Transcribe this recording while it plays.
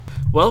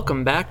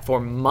Welcome back for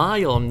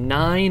mile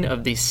 9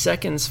 of the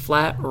Seconds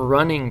Flat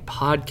Running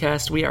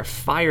podcast. We are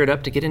fired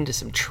up to get into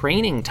some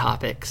training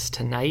topics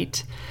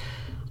tonight.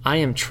 I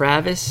am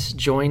Travis,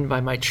 joined by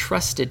my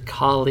trusted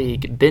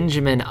colleague,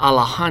 Benjamin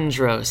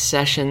Alejandro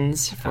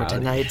Sessions, for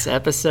tonight's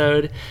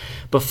episode.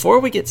 Before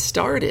we get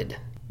started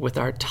with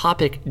our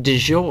topic du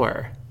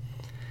jour,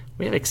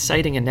 we have an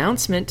exciting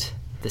announcement.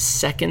 The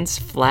Seconds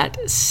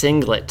Flat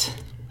singlet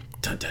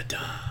dun, dun,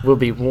 dun. will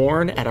be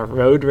worn at a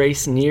road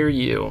race near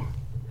you.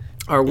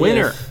 Our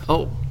winner.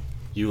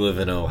 You live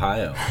in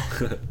Ohio.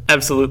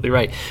 Absolutely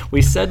right.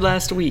 We said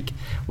last week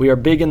we are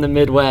big in the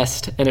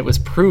Midwest, and it was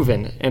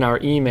proven in our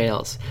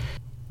emails.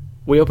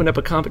 We opened up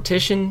a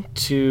competition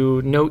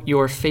to note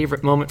your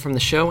favorite moment from the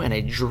show and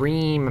a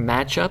dream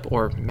matchup,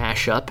 or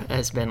mashup,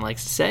 as Ben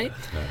likes to say.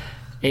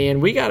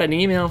 And we got an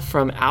email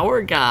from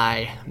our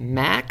guy,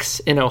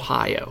 Max in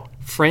Ohio,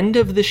 friend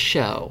of the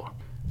show.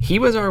 He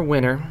was our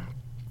winner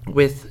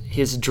with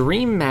his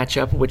dream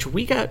matchup, which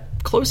we got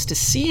close to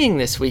seeing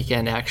this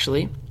weekend,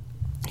 actually.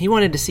 He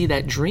wanted to see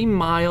that dream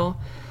mile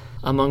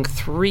among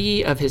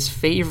 3 of his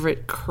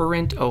favorite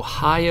current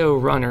Ohio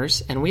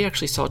runners, and we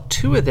actually saw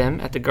 2 of them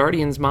at the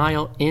Guardians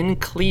Mile in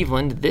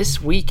Cleveland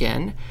this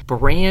weekend.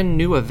 Brand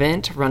new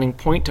event, running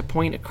point to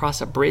point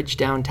across a bridge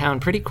downtown.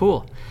 Pretty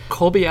cool.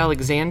 Colby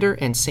Alexander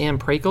and Sam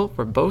Prakel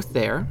were both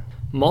there.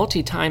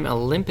 Multi-time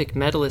Olympic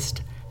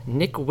medalist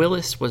Nick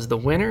Willis was the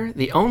winner.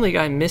 The only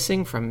guy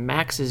missing from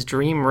Max's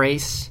dream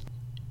race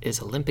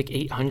is Olympic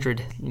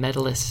 800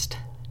 medalist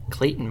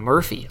Clayton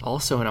Murphy,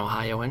 also an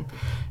Ohioan.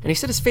 And he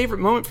said his favorite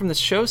moment from the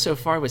show so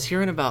far was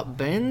hearing about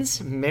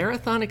Ben's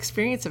marathon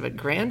experience of a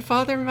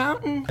Grandfather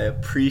Mountain. I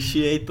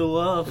appreciate the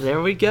love.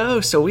 There we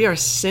go. So we are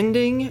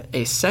sending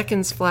a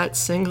Seconds Flat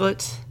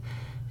singlet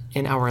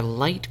in our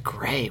light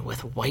gray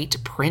with white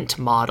print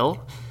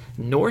model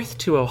north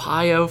to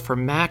Ohio for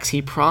Max.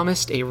 He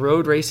promised a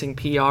road racing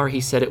PR.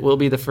 He said it will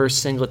be the first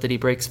singlet that he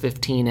breaks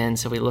 15 in,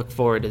 so we look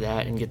forward to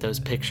that and get those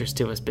pictures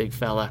to us, big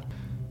fella.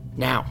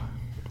 Now,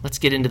 let's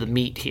get into the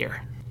meat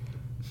here.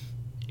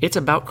 It's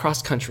about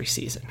cross-country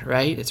season,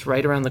 right? It's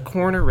right around the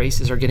corner.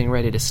 Races are getting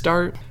ready to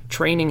start.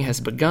 Training has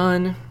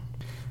begun.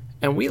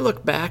 And we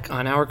look back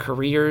on our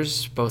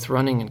careers, both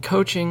running and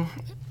coaching,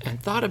 and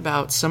thought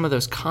about some of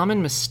those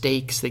common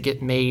mistakes that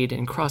get made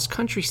in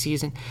cross-country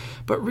season,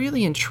 but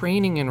really in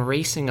training and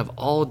racing of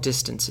all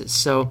distances.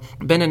 So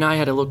Ben and I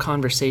had a little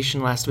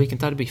conversation last week and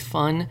thought it'd be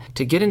fun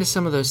to get into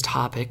some of those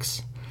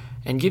topics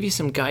and give you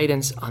some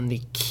guidance on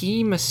the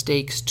key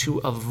mistakes to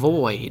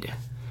avoid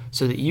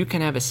so that you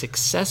can have a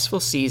successful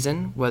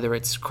season, whether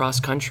it's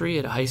cross-country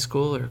at a high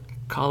school or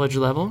college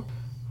level,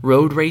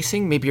 road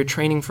racing, maybe you're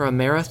training for a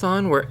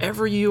marathon.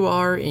 Wherever you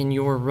are in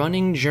your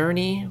running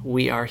journey,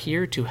 we are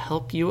here to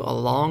help you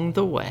along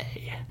the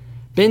way.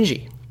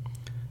 Benji,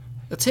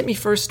 let's hit me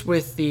first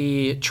with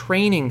the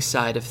training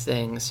side of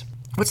things.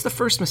 What's the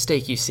first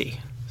mistake you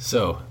see?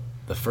 So,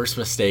 the first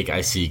mistake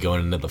I see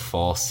going into the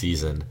fall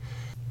season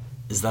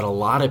is that a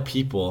lot of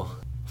people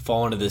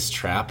fall into this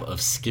trap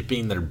of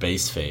skipping their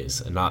base phase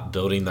and not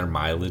building their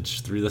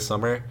mileage through the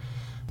summer,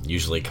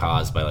 usually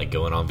caused by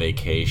going on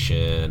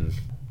vacation,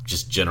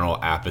 just general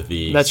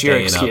apathy. That's your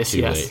excuse,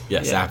 yes. Late.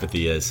 Yes, yeah.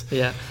 Apathy is.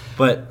 Yeah.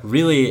 But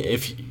really,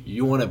 if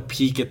you want to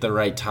peak at the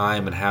right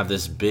time and have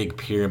this big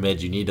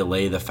pyramid, you need to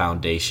lay the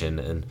foundation.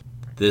 And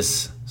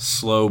this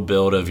slow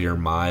build of your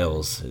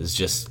miles is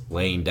just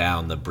laying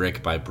down the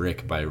brick by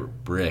brick by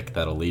brick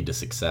that'll lead to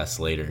success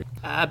later.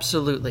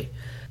 Absolutely.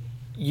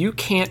 You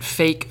can't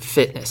fake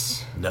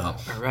fitness. No.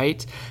 All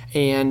right?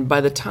 And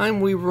by the time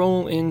we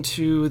roll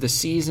into the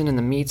season and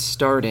the meets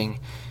starting,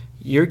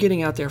 you're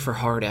getting out there for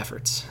hard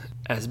efforts.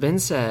 As Ben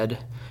said,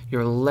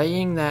 you're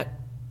laying that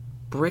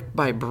brick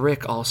by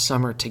brick all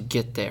summer to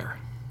get there,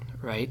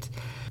 right?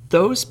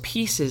 Those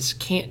pieces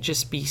can't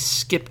just be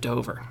skipped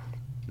over.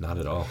 Not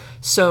at all.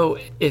 So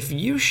if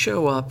you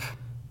show up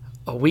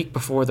a week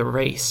before the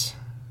race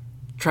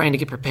trying to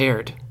get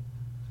prepared,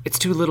 it's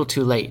too little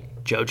too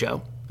late,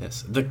 JoJo.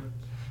 Yes.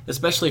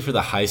 Especially for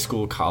the high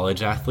school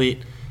college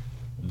athlete,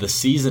 the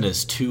season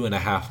is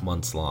 2.5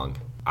 months long.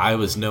 I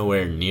was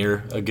nowhere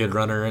near a good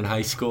runner in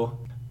high school,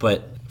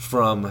 but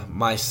from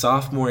my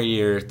sophomore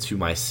year to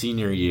my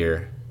senior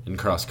year in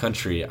cross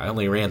country, I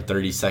only ran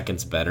 30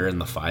 seconds better in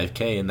the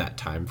 5K in that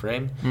time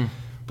frame.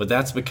 But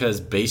that's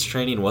because base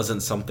training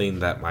wasn't something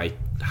that my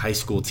high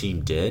school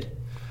team did.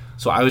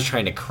 So I was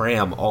trying to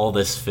cram all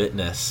this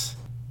fitness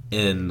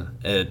in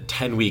a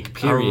 10-week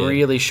period. A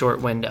really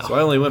short window. So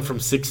I only went from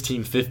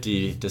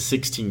 1650 to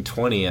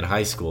 1620 in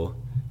high school.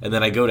 And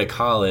then I go to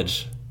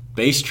college,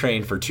 base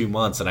train for 2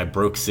 months, and I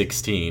broke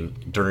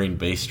 16 during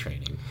base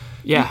training.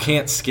 Yeah. You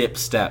can't skip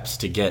steps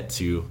to get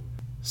to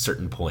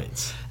certain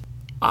points.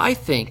 I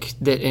think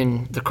that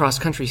in the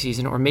cross-country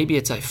season, or maybe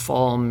it's a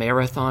fall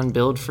marathon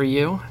build for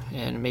you,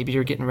 and maybe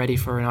you're getting ready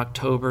for an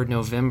October,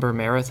 November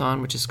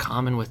marathon, which is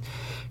common with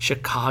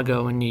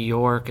Chicago and New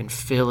York and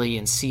Philly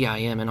and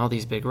CIM and all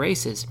these big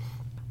races.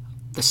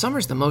 The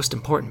summer's the most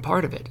important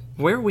part of it.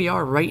 Where we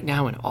are right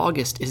now in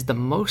August is the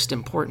most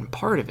important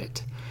part of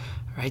it.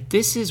 right?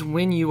 This is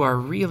when you are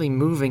really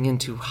moving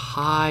into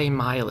high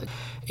mileage.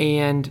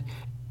 And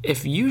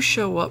if you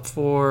show up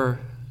for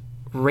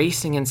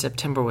racing in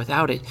September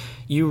without it,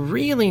 you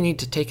really need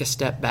to take a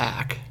step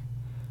back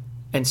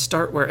and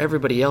start where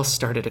everybody else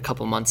started a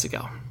couple months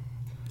ago.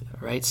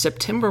 Right?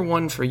 September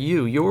 1 for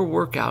you, your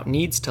workout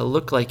needs to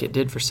look like it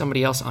did for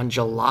somebody else on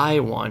July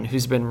 1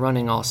 who's been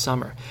running all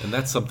summer. And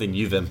that's something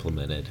you've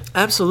implemented.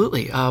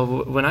 Absolutely.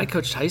 When I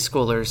coached high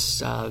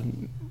schoolers,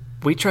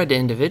 we tried to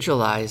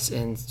individualize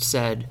and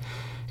said,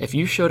 if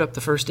you showed up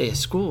the first day of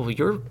school,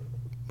 you're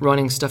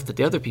running stuff that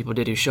the other people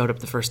did who showed up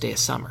the first day of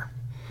summer.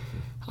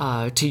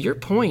 To your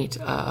point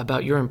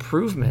about your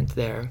improvement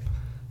there,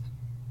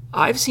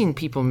 I've seen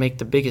people make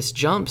the biggest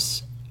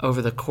jumps over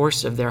the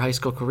course of their high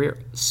school career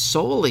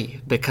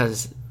solely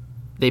because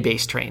they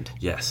base trained.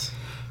 Yes.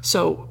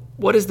 So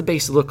what does the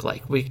base look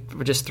like? We're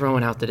just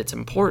throwing out that it's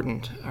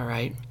important, all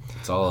right?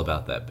 It's all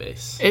about that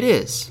base. It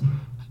is.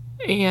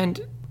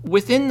 And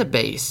within the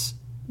base,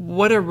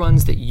 what are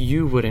runs that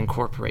you would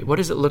incorporate? What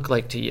does it look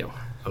like to you?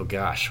 Oh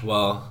gosh.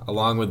 Well,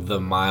 along with the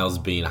miles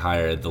being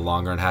higher, the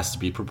long run has to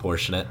be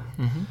proportionate.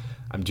 Mm-hmm.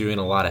 I'm doing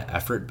a lot of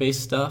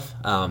effort-based stuff.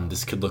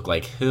 This could look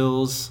like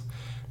hills.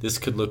 This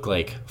could look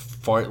like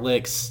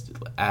fartleks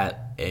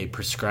at a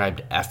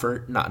prescribed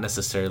effort, not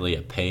necessarily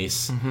a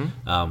pace.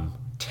 Mm-hmm.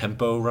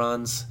 Tempo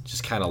runs,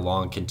 just kind of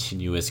long,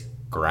 continuous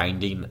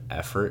grinding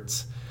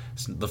efforts.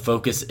 So the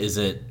focus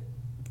isn't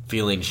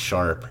feeling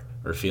sharp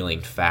or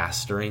feeling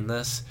fast during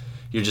this.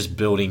 You're just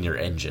building your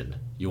engine.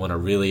 You want a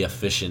really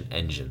efficient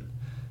engine,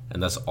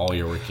 and that's all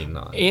you're working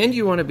on. And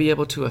you want to be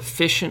able to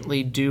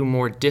efficiently do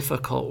more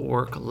difficult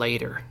work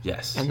later.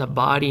 Yes. And the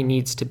body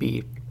needs to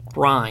be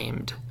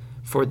primed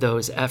for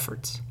those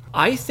efforts.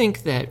 I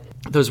think that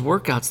those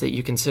workouts that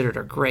you considered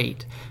are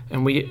great,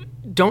 and we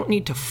don't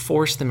need to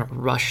force them or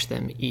rush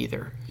them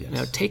either.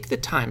 Yes. Take the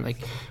time. Like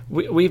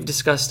we've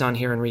discussed on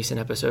here in recent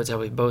episodes how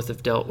we both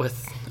have dealt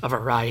with a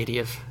variety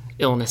of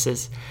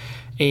illnesses,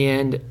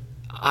 and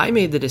I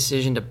made the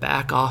decision to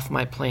back off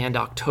my planned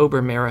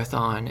October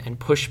marathon and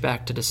push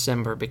back to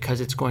December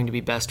because it's going to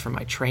be best for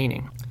my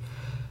training.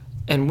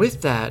 And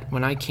with that,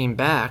 when I came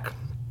back,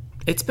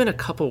 it's been a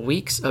couple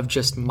weeks of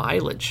just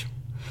mileage.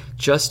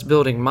 Just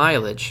building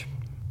mileage.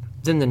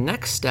 Then the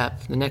next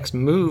step, the next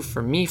move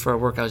for me for a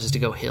workout is to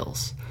go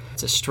hills.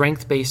 It's a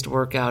strength-based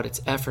workout,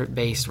 it's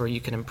effort-based where you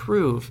can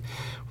improve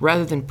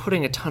rather than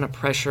putting a ton of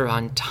pressure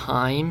on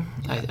time,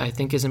 I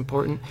think is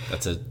important.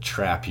 That's a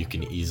trap you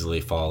can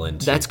easily fall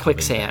into. That's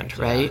quicksand,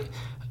 right?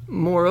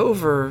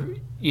 Moreover,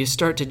 you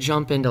start to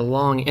jump into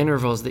long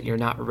intervals that you're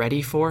not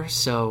ready for.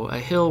 So a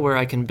hill where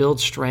I can build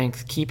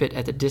strength, keep it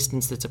at the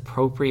distance that's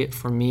appropriate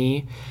for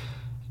me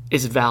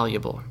is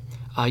valuable.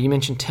 You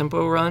mentioned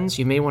tempo runs.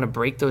 You may want to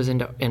break those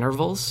into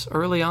intervals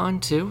early on,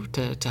 too,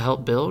 to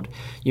help build.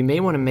 You may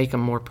want to make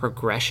them more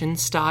progression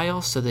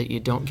style so that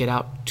you don't get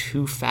out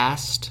too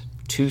fast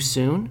too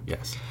soon.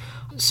 Yes.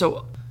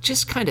 So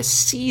just kind of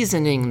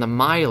seasoning the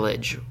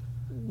mileage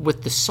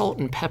with the salt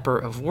and pepper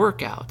of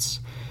workouts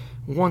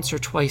once or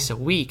twice a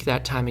week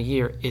that time of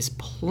year is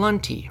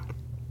plenty.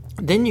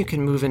 Then you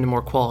can move into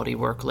more quality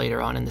work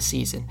later on in the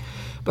season.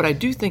 But I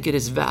do think it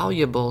is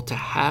valuable to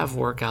have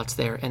workouts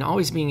there and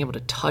always being able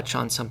to touch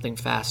on something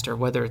faster,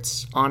 whether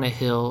it's on a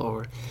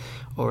hill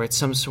or it's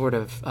some sort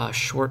of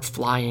short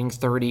flying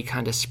 30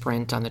 kind of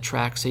sprint on the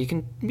track. So you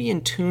can be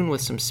in tune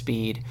with some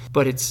speed,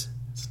 but it's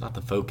not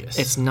the focus.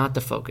 It's not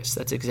the focus.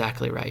 That's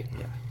exactly right.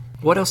 Yeah.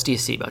 What else do you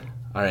see, bud?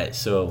 All right,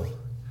 so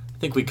I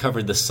think we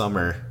covered the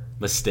summer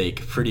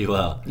mistake pretty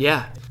well.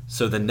 Yeah.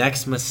 So the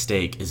next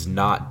mistake is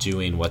not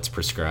doing what's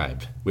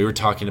prescribed. We were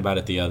talking about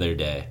it the other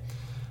day.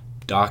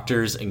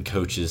 Doctors and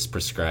coaches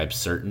prescribe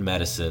certain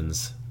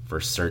medicines for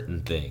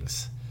certain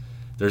things.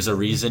 There's a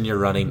reason you're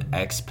running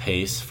X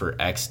pace for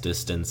X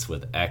distance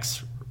with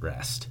X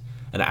rest.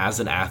 And as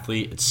an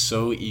athlete, it's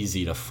so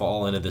easy to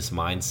fall into this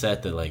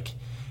mindset that, like,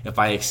 if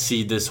I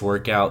exceed this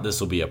workout,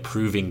 this will be a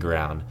proving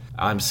ground.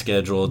 I'm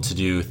scheduled to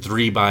do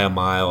 3 by a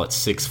mile at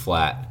 6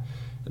 flat.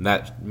 And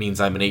that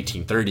means I'm an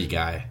 1830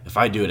 guy. If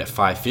I do it at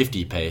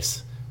 550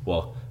 pace,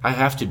 well, I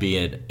have to be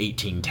an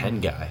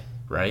 1810 guy,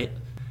 right?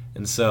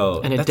 And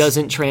it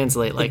doesn't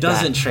translate like that. It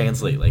doesn't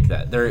translate like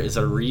that. There is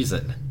a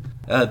reason.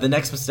 The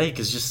next mistake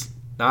is just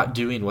not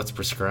doing what's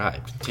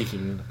prescribed,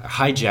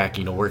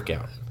 hijacking a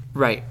workout.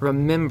 Right.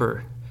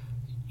 Remember,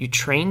 you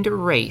train to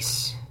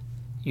race.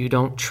 You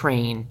don't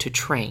train to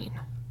train.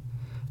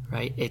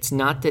 Right? It's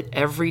not that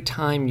every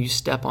time you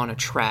step on a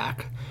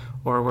track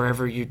or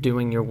wherever you're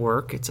doing your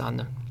work, it's on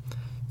the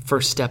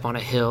first step on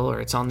a hill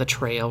or it's on the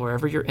trail,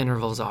 wherever your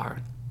intervals are.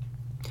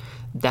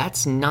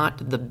 That's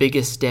not the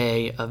biggest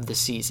day of the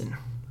season.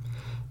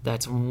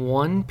 That's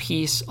one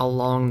piece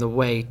along the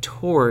way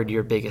toward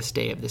your biggest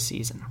day of the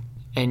season.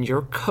 And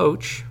your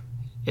coach,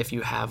 if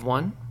you have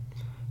one,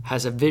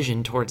 has a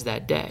vision towards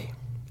that day.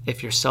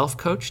 If you're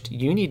self-coached,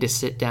 you need to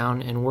sit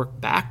down and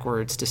work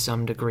backwards to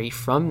some degree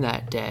from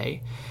that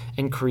day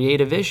and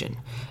create a vision.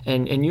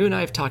 And you and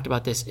I have talked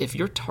about this. If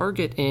your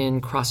target in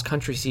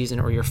cross-country season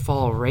or your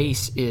fall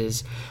race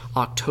is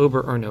October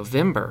or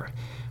November,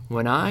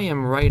 When I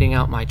am writing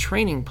out my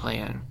training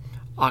plan,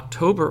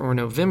 October or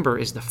November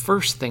is the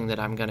first thing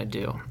that I'm going to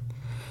do.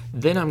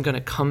 Then I'm going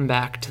to come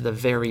back to the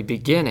very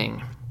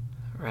beginning,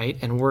 right,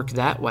 and work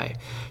that way.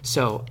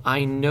 So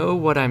I know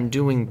what I'm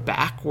doing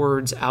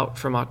backwards out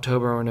from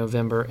October or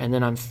November, and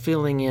then I'm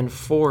filling in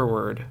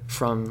forward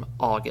from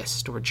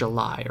August or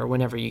July or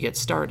whenever you get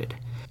started.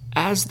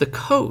 As the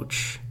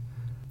coach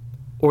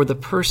or the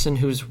person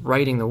who's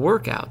writing the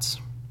workouts,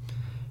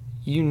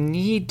 you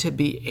need to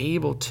be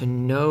able to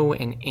know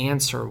and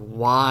answer,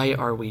 why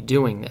are we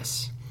doing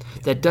this?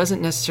 That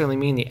doesn't necessarily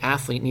mean the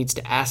athlete needs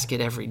to ask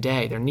it every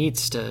day. There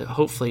needs to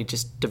hopefully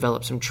just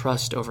develop some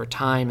trust over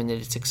time and that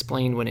it's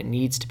explained when it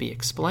needs to be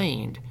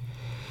explained.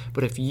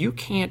 But if you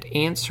can't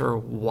answer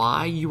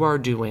why you are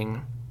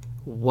doing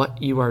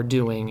what you are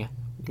doing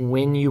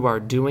when you are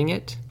doing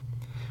it,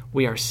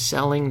 we are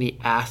selling the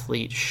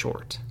athlete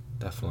short.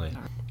 Definitely.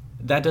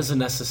 That doesn't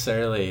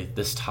necessarily,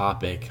 this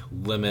topic,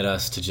 limit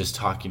us to just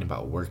talking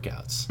about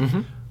workouts.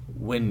 Mm-hmm.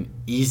 When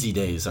easy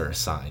days are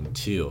assigned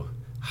too,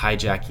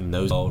 hijacking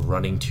those,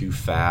 running too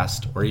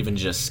fast, or even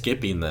just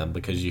skipping them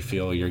because you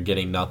feel you're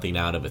getting nothing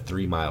out of a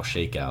 3-mile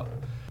shakeout.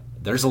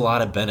 There's a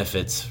lot of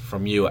benefits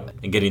from you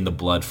in getting the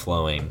blood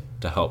flowing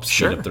to help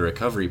speed up the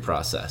recovery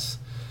process.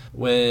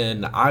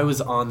 When I was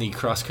on the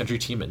cross-country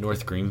team at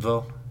North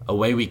Greenville, a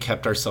way we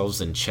kept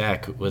ourselves in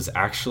check was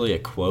actually a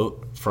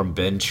quote from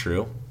Ben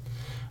True.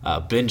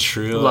 Ben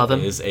True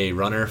is a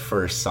runner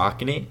for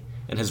Saucony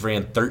and has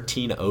ran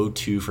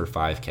 13:02 for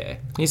 5K.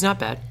 He's not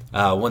bad.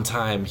 One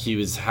time he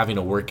was having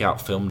a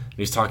workout filmed.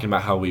 He was talking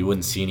about how we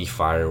wouldn't see any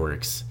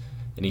fireworks.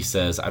 And he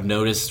says, I've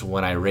noticed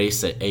when I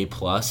race at A+,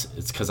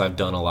 it's because I've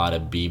done a lot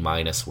of B-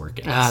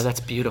 workouts. That's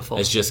beautiful.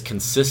 It's just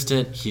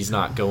consistent. He's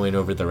not going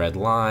over the red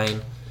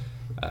line,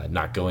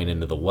 not going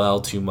into the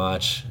well too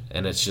much.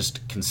 And it's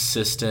just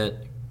consistent,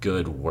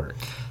 good work.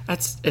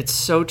 It's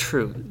so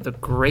true. The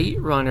great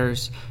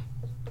runners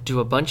do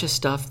a bunch of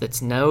stuff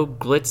that's no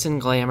glitz and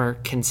glamour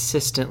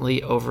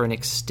consistently over an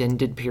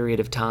extended period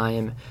of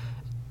time,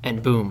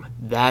 and boom,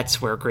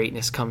 that's where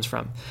greatness comes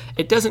from.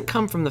 It doesn't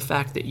come from the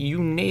fact that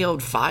you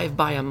nailed 5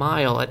 by a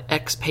mile at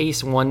X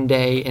pace one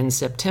day in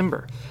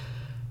September.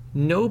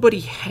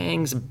 Nobody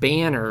hangs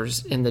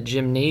banners in the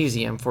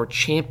gymnasium for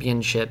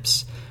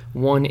championships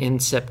won in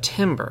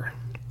September.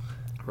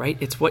 Right?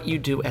 It's what you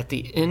do at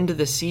the end of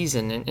the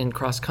season in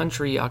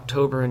cross-country,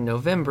 October and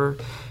November,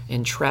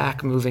 in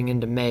track moving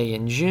into May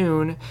and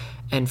June.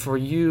 And for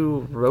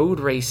you, road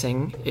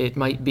racing, it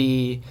might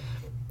be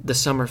the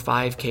summer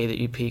 5K that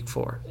you peak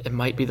for. It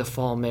might be the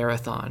fall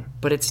marathon.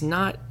 But it's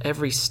not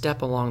every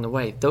step along the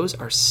way. Those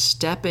are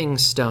stepping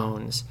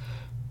stones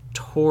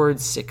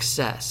towards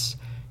success.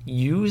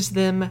 Use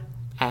them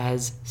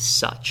as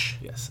such.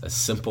 Yes, as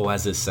simple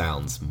as it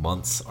sounds,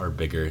 months are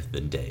bigger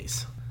than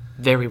days.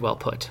 Very well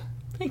put.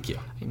 Thank you.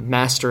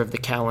 Master of the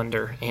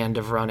calendar and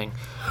of running.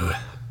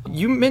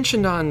 You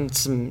mentioned on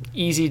some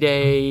easy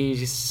day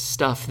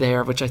stuff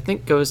there, which I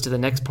think goes to the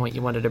next point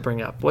you wanted to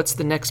bring up. What's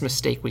the next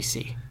mistake we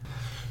see?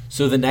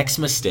 So the next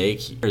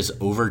mistake is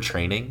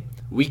overtraining.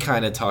 We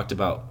kind of talked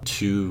about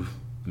 2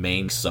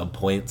 main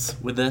subpoints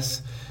with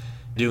this.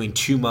 Doing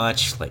too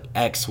much, like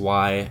X,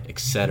 Y,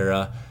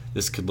 etc.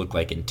 This could look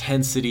like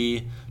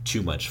intensity,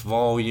 too much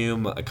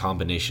volume, a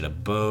combination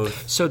of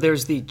both. So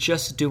there's the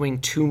just doing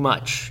too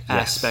much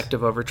aspect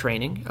of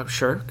overtraining. Oh,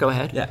 sure. Go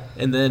ahead. Yeah.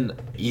 And then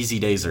easy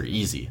days are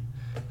easy.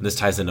 And this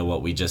ties into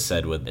what we just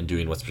said with and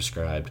doing what's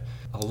prescribed.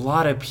 A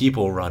lot of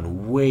people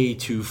run way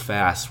too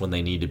fast when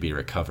they need to be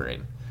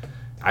recovering.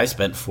 I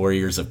spent 4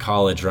 years of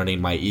college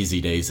running my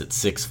easy days at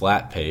 6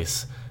 flat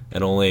pace,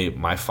 and only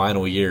my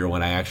final year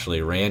when I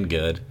actually ran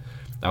good,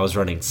 I was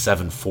running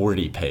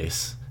 740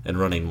 pace and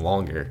running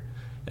longer.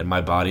 And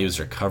my body was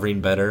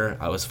recovering better.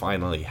 I was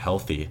finally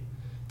healthy.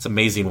 It's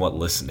amazing what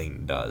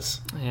listening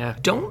does. Yeah.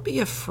 Don't be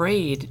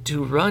afraid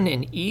to run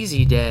an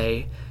easy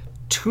day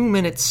 2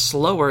 minutes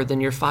slower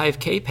than your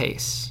 5K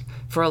pace.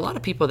 For a lot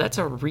of people, that's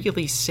a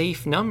really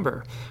safe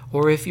number.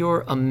 Or if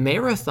you're a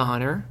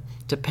marathoner,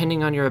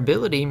 depending on your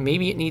ability,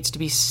 maybe it needs to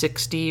be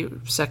 60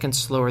 seconds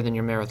slower than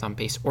your marathon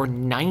pace or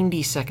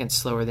 90 seconds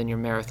slower than your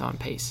marathon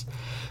pace.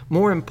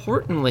 More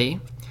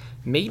importantly,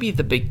 maybe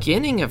the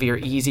beginning of your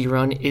easy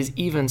run is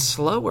even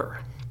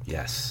slower.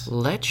 Yes.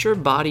 Let your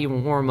body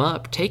warm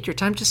up. Take your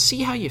time. Just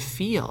see how you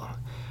feel,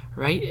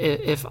 right?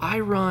 If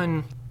I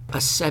run a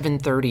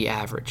 7:30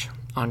 average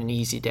on an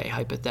easy day,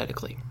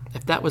 hypothetically,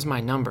 if that was my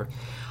number,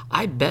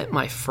 I bet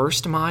my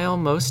first mile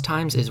most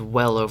times is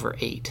well over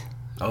 8.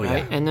 Oh,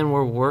 right? yeah. And then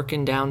we're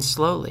working down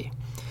slowly.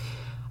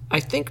 I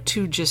think,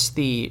 too, just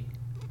the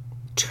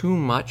too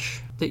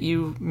much that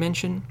you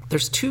mentioned,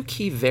 there's 2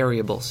 key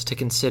variables to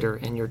consider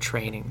in your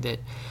training. That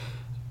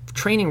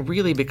training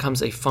really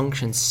becomes a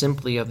function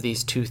simply of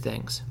these 2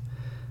 things.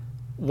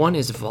 One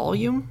is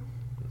volume,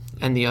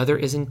 and the other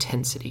is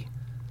intensity.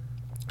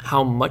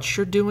 How much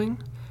you're doing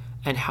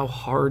and how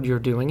hard you're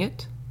doing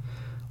it.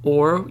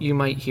 Or you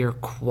might hear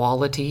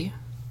quality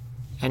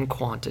and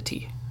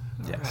quantity.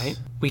 Yes. Right?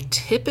 We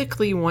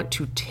typically want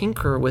to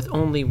tinker with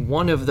only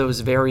one of those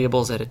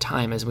variables at a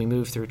time as we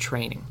move through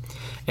training.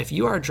 If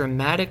you are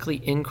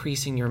dramatically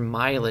increasing your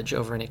mileage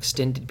over an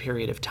extended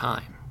period of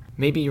time,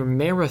 maybe you're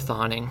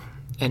marathoning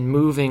and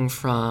moving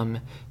from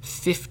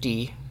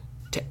 50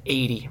 to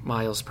 80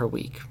 miles per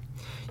week.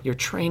 You're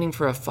training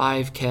for a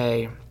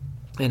 5K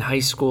in high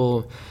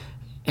school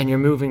and you're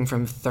moving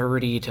from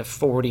 30 to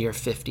 40 or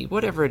 50,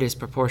 whatever it is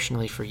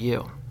proportionally for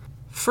you.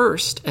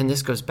 First, and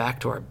this goes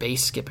back to our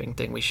base skipping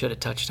thing we should have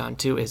touched on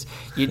too, is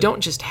you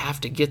don't just have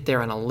to get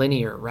there on a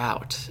linear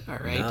route, all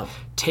right? No.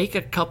 Take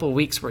a couple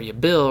weeks where you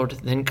build,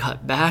 then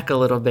cut back a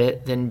little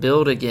bit, then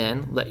build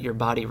again, let your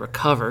body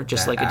recover,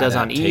 just That like it does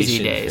on easy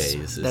adaptation days.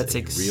 phase is That's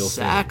a real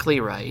thing. exactly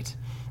right.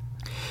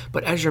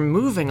 But as you're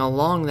moving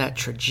along that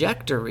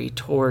trajectory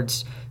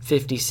towards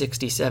 50,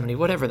 60, 70,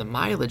 whatever the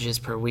mileage is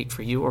per week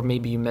for you, or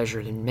maybe you measure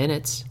it in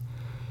minutes,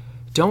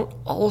 don't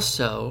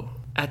also,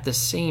 at the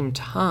same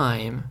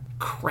time,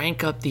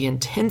 crank up the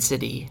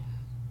intensity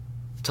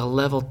to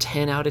level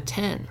 10 out of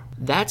 10.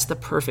 That's the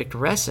perfect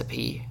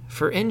recipe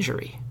for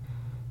injury.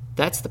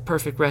 That's the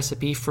perfect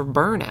recipe for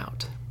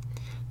burnout.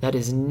 That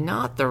is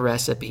not the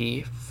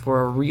recipe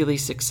for a really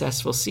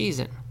successful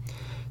season.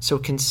 So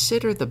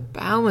consider the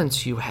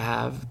balance you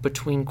have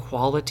between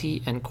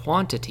quality and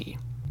quantity.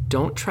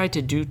 Don't try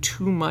to do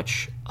too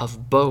much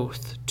of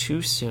both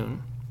too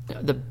soon.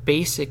 The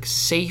basic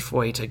safe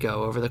way to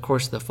go over the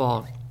course of the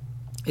fall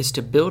is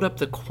to build up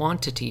the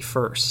quantity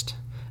first.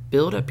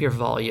 Build up your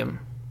volume,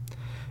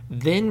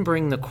 then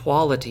bring the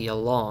quality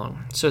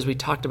along. So as we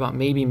talked about,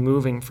 maybe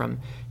moving from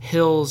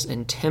hills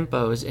and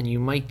tempos, and you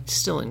might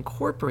still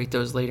incorporate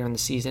those later in the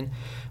season,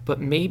 but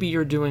maybe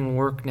you're doing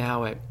work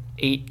now at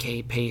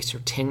 8K pace or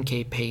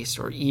 10K pace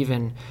or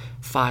even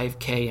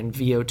 5K and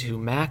VO2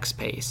 max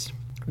pace.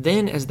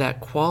 Then as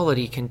that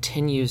quality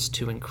continues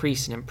to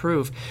increase and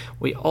improve,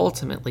 we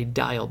ultimately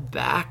dial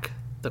back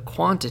the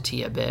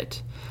quantity a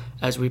bit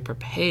as we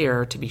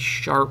prepare to be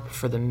sharp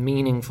for the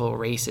meaningful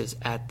races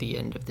at the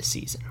end of the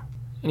season.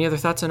 Any other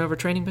thoughts on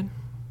overtraining, Ben?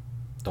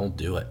 Don't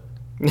do it.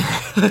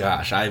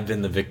 Gosh, I've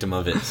been the victim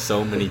of it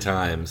so many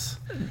times,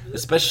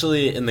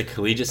 especially in the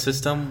collegiate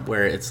system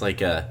where it's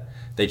like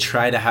they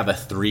try to have a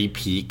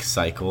 3-peak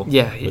cycle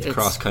with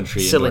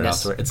cross-country indoor and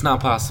outdoor. It's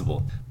not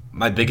possible.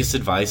 My biggest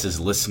advice is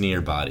listen to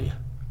your body.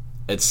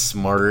 It's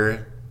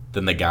smarter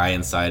than the guy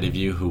inside of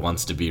you who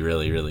wants to be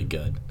really, really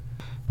good.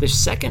 The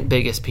second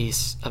biggest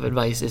piece of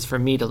advice is for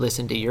me to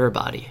listen to your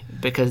body,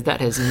 because that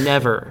has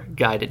never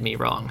guided me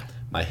wrong.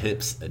 My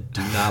hips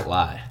do not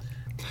lie.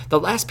 The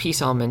last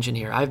piece I'll mention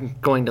here, I'm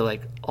going to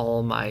like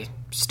all my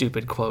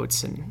stupid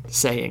quotes and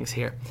sayings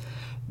here.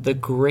 The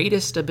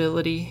greatest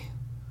ability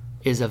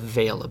is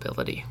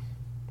availability.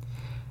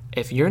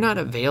 If you're not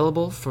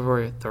available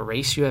for the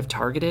race you have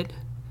targeted,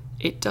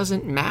 it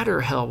doesn't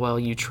matter how well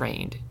you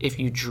trained. If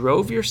you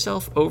drove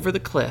yourself over the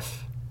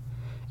cliff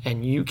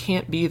and you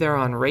can't be there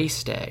on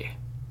race day,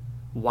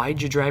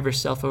 why'd you drive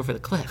yourself over the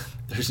cliff?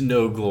 There's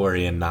no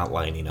glory in not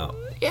lining up.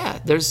 Yeah,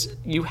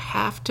 you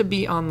have to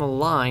be on the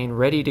line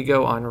ready to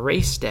go on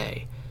race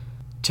day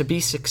to be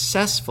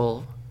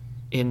successful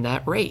in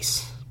that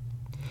race.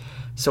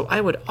 So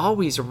I would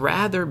always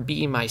rather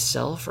be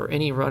myself or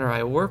any runner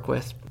I work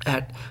with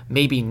at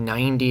maybe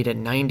 90 to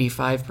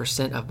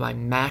 95% of my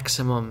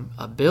maximum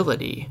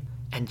ability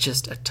and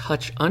just a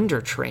touch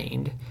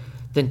undertrained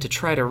than to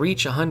try to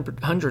reach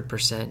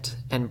 100%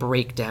 and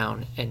break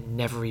down and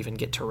never even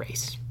get to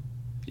race.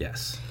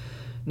 Yes.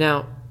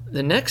 Now,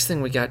 the next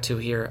thing we got to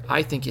here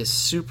I think is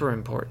super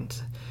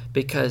important,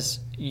 because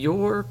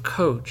your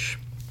coach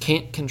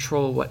can't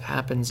control what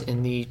happens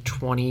in the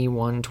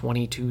 21,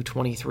 22,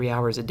 23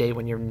 hours a day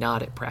when you're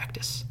not at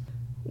practice.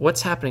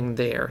 What's happening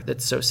there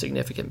that's so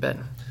significant,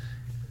 Ben?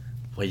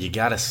 Well, you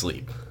gotta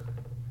sleep.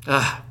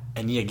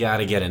 And you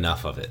gotta get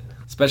enough of it.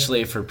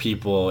 Especially for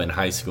people in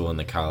high school and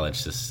the college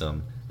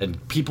system.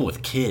 And people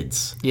with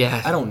kids.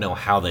 Yeah. I don't know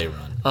how they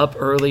run. Up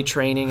early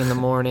training in the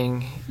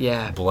morning.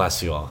 Yeah.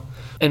 Bless you all.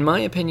 In my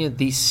opinion,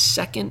 the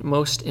second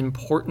most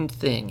important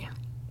thing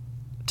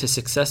to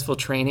successful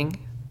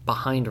training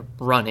behind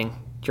running,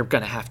 you're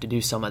going to have to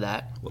do some of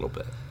that. A little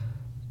bit.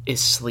 Is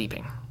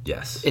sleeping.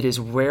 Yes. It is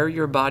where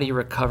your body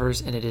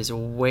recovers, and it is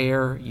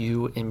where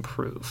you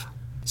improve.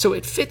 So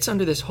it fits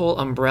under this whole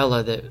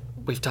umbrella that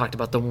we've talked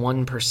about, the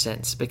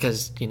 1%,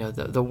 because, you know,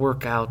 the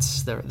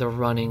workouts, the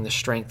running, the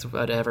strength,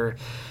 whatever,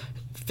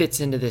 fits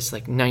into this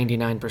like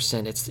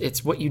 99%.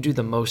 It's what you do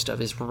the most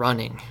of is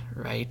running,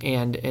 right?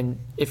 And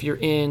if you're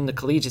in the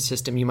collegiate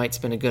system, you might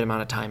spend a good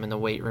amount of time in the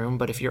weight room,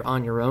 but if you're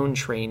on your own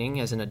training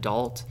as an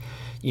adult,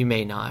 you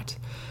may not.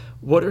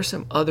 What are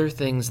some other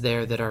things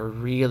there that are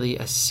really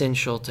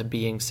essential to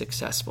being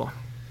successful?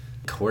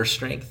 Core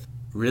strength.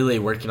 Really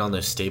working on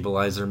those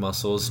stabilizer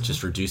muscles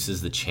just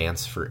reduces the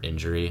chance for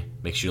injury,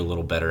 makes you a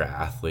little better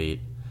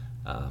athlete.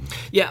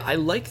 Yeah, I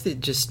like the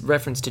just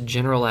reference to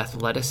general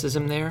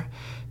athleticism there,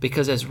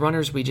 because as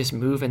runners, we just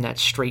move in that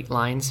straight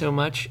line so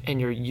much,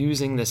 and you're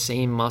using the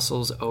same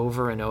muscles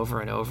over and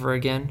over and over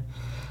again.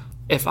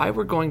 If I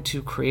were going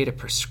to create a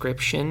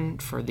prescription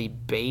for the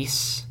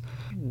base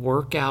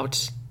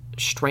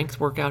strength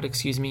workout,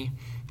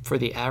 for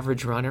the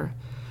average runner,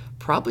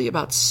 probably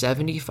about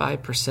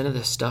 75% of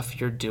the stuff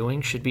you're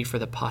doing should be for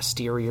the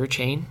posterior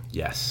chain.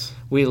 Yes.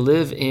 We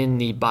live in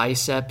the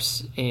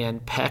biceps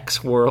and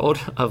pecs world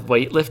of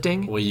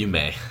weightlifting. Well, you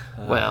may.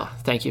 Well,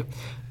 thank you.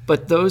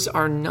 But those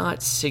are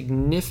not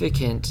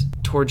significant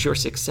towards your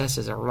success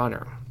as a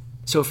runner.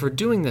 So if we're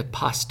doing the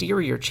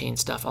posterior chain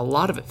stuff, a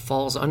lot of it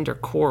falls under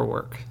core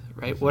work,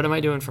 right? What am I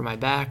doing for my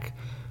back,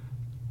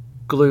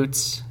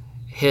 glutes,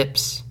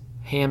 hips,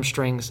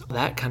 hamstrings,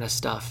 that kind of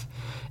stuff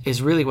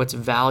is really what's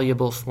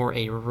valuable for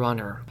a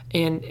runner.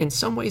 And in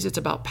some ways it's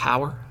about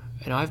power.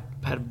 I've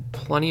had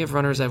plenty of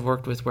runners I've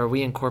worked with where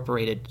we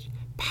incorporated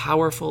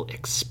powerful,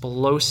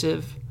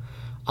 explosive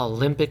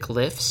Olympic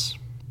lifts.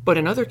 But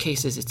in other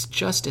cases, it's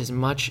just as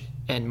much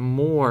and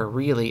more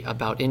really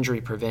about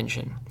injury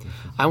prevention.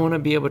 I want to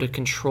be able to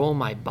control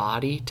my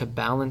body, to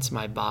balance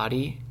my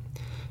body,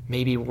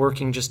 maybe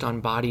working just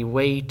on body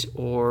weight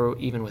or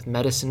even with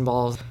medicine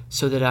balls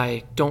so that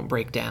I don't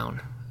break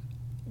down.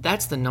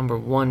 That's the number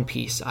one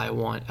piece I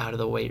want out of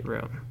the weight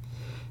room.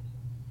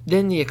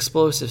 Then the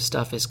explosive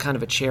stuff is kind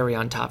of a cherry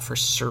on top for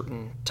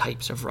certain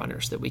types of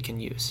runners that we can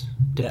use,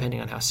 depending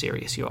on how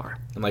serious you are.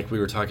 And like we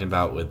were talking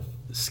about with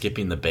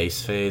skipping the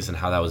base phase and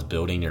how that was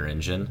building your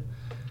engine,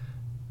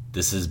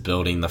 this is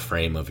building the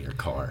frame of your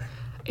car.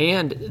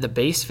 And the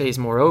base phase,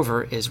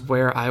 moreover, is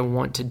where I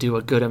want to do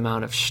a good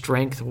amount of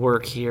strength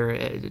work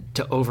here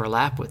to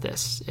overlap with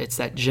this. It's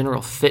that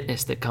general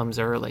fitness that comes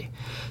early.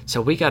 So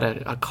we got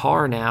a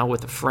car now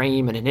with a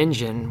frame and an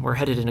engine. We're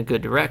headed in a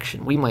good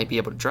direction. We might be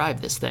able to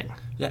drive this thing.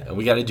 Yeah, and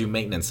we got to do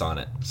maintenance on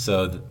it.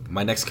 So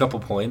my next couple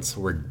points,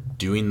 we're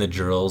doing the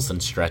drills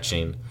and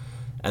stretching,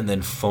 and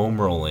then foam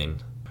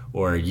rolling,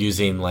 or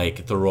using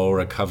like the Roll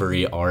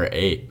Recovery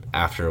R8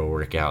 after a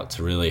workout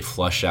to really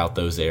flush out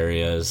those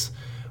areas,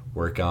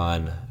 work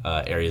on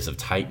areas of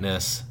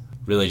tightness,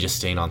 really just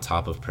staying on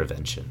top of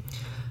prevention.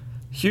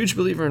 Huge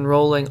believer in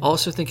rolling.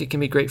 Also think it can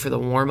be great for the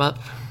warm-up,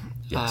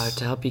 Yes.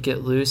 to help you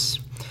get loose.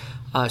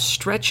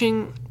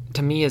 Stretching,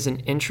 to me, is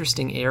an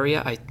interesting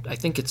area. I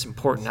think it's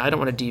important. I don't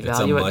want to devalue It's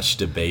a it. much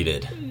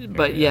debated.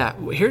 But yeah,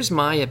 here's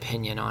my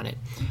opinion on it.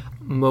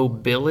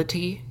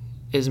 Mobility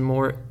is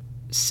more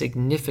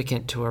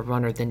significant to a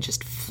runner than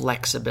just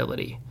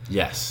flexibility.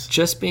 Yes.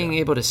 Just being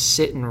able to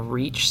sit and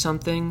reach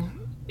something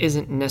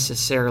isn't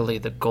necessarily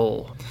the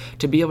goal.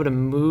 To be able to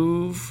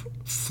move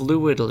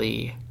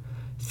fluidly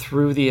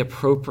through the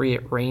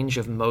appropriate range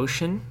of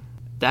motion,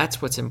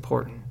 that's what's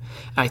important.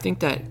 I think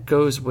that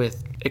goes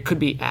with, it could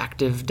be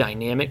active,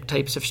 dynamic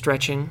types of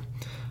stretching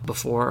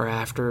before or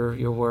after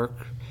your work.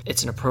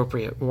 It's an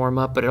appropriate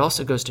warm-up, but it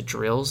also goes to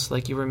drills,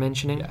 like you were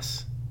mentioning.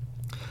 Yes.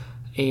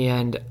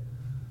 And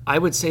I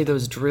would say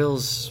those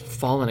drills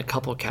fall in a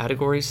couple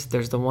categories.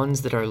 There's the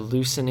ones that are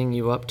loosening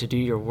you up to do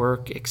your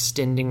work,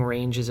 extending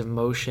ranges of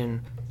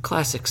motion,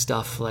 classic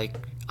stuff like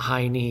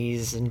high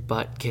knees and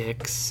butt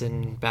kicks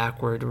and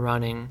backward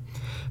running,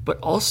 but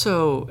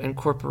also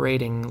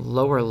incorporating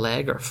lower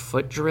leg or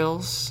foot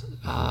drills.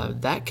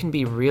 That can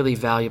be really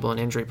valuable in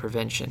injury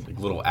prevention. Like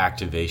little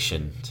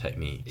activation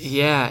techniques.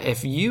 Yeah,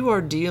 if you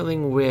are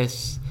dealing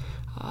with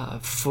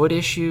foot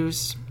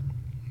issues,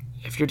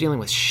 if you're dealing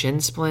with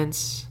shin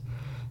splints,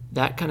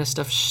 that kind of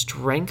stuff,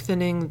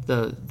 strengthening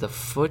the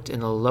foot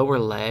and the lower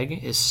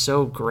leg is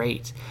so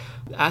great.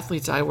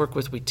 Athletes I work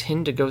with, we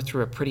tend to go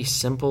through a pretty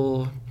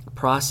simple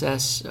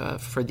process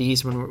for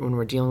these when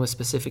we're dealing with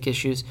specific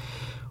issues,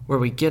 where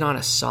we get on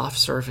a soft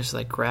surface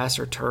like grass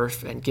or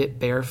turf and get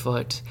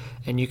barefoot,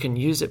 and you can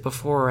use it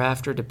before or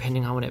after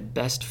depending on when it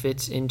best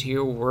fits into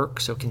your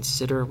work, so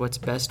consider what's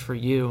best for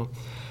you.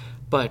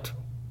 But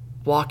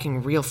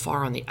walking real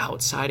far on the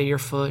outside of your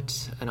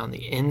foot and on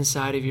the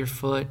inside of your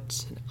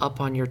foot and up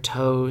on your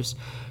toes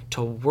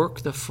to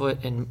work the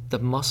foot and the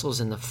muscles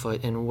in the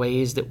foot in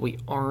ways that we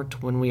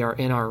aren't when we are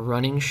in our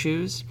running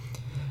shoes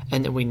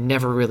and that we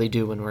never really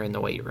do when we're in the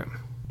weight room.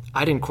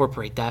 I'd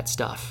incorporate that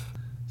stuff.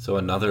 So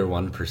another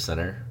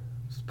 1%er,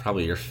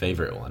 probably your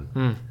favorite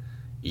one,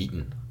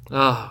 eating.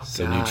 Oh,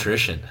 So God.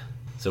 nutrition.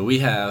 So we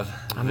have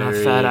I'm not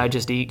very fat, I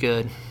just eat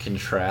good.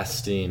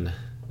 contrasting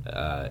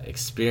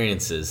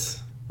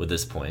experiences with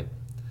this point.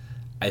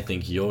 I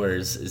think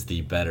yours is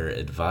the better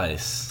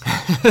advice.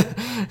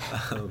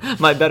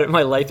 My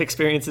life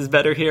experience is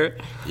better here.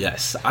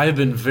 Yes, I've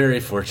been very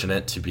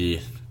fortunate to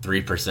be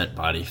 3%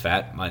 body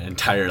fat my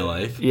entire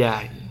life.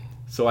 Yeah.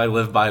 So I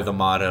live by the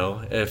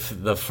motto, if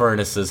the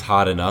furnace is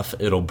hot enough,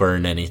 it'll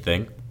burn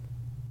anything.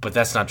 But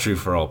that's not true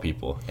for all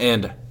people.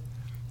 And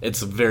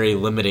it's very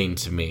limiting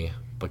to me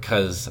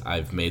because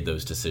I've made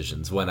those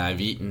decisions. When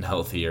I've eaten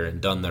healthier and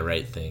done the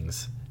right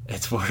things,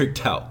 it's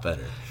worked out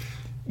better.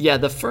 Yeah,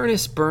 the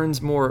furnace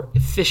burns more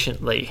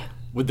efficiently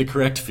With the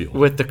correct fuel.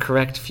 with the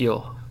correct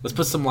fuel. Let's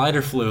put some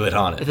lighter fluid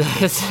on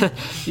it.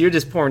 You're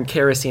just pouring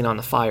kerosene on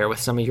the fire with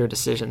some of your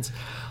decisions.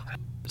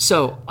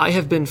 So, I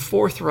have been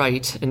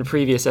forthright in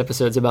previous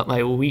episodes about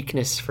my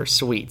weakness for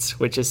sweets,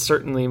 which is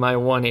certainly my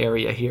one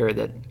area here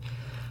that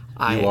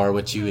You are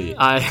what you eat.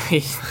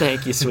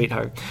 thank you,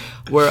 sweetheart.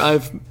 Where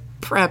I've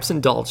perhaps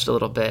indulged a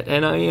little bit,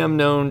 and I am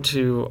known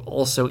to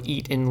also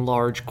eat in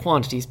large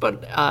quantities.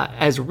 But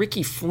as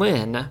Ricky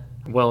Flynn,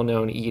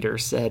 well-known eater,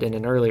 said in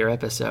an earlier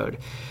episode,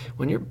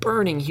 when you're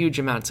burning huge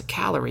amounts of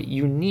calorie,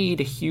 you need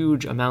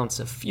huge amounts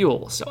of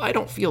fuel. So I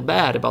don't feel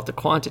bad about the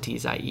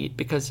quantities I eat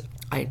because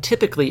I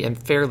typically am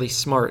fairly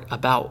smart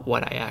about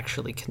what I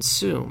actually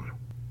consume.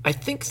 I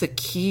think the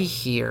key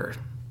here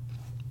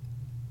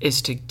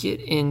is to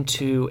get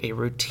into a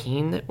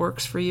routine that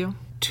works for you,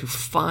 to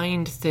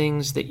find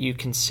things that you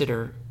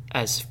consider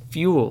as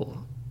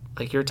fuel,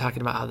 like you're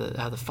talking about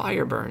how the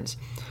fire burns,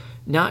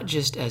 not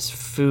just as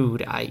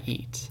food I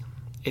eat.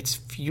 It's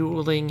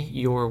fueling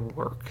your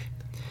work.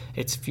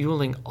 It's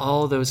fueling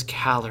all those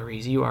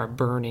calories you are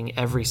burning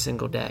every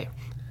single day.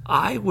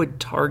 I would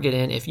target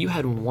in, if you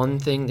had one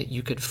thing that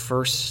you could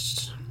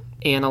first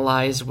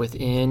analyze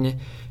within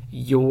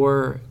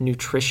your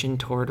nutrition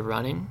toward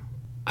running,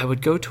 I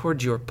would go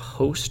towards your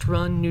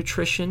post-run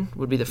nutrition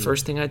would be the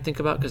first thing I'd think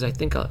about, because I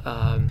think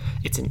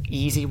it's an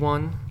easy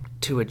one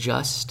to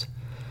adjust.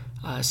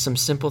 Some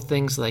simple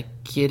things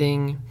like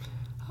getting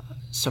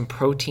some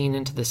protein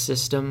into the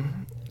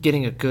system,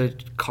 getting a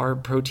good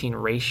carb-protein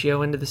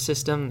ratio into the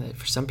system.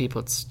 For some people,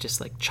 it's just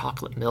like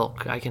chocolate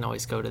milk. I can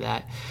always go to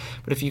that.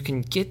 But if you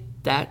can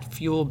get that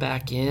fuel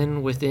back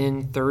in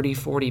within 30,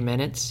 40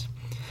 minutes,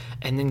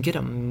 and then get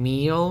a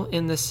meal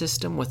in the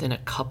system within a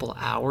couple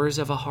hours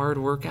of a hard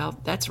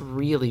workout, that's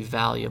really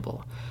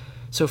valuable.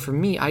 So for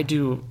me, I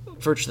do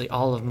virtually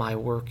all of my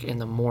work in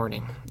the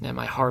morning, and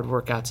my hard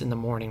workouts in the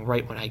morning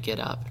right when I get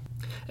up.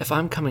 If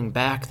I'm coming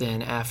back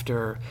then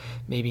after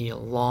maybe a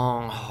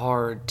long,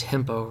 hard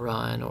tempo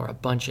run or a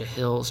bunch of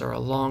hills or a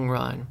long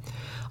run,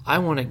 I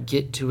want to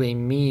get to a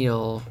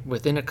meal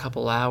within a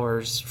couple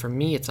hours. For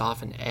me, it's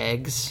often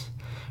eggs,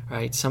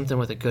 right? Something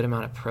with a good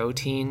amount of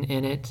protein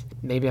in it.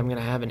 Maybe I'm going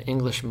to have an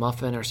English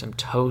muffin or some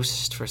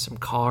toast for some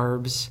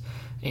carbs,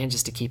 and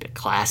just to keep it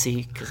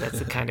classy, because that's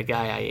the kind of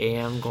guy I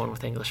am, going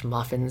with English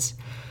muffins.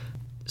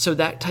 So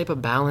that type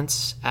of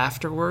balance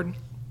afterward.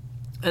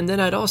 And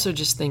then I'd also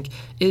just think,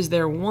 is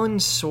there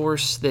one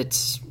source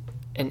that's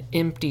an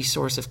empty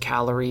source of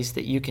calories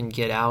that you can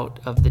get out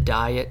of the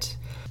diet?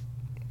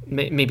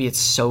 Maybe it's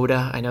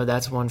soda. I know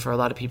that's one for a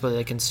lot of people.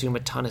 They consume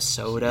a ton of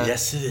soda.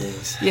 Yes, it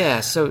is.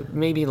 Yeah, so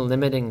maybe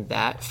limiting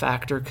that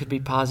factor could be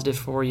positive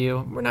for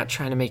you. We're not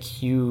trying to make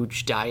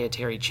huge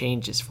dietary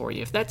changes for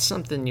you. If that's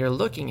something you're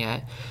looking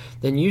at,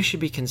 then you should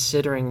be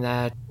considering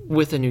that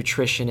with a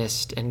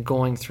nutritionist and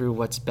going through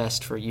what's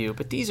best for you.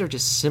 But these are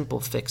just simple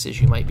fixes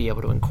you might be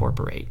able to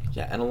incorporate.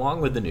 Yeah, and along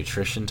with the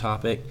nutrition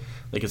topic,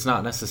 like it's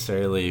not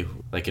necessarily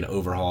like an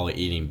overhaul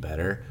eating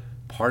better.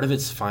 Part of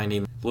it's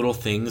finding little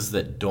things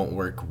that don't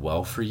work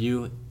well for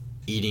you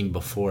eating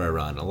before a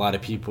run. A lot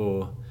of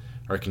people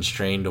are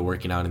constrained to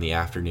working out in the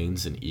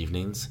afternoons and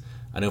evenings.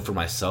 I know for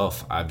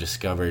myself, I've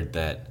discovered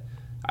that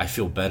I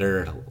feel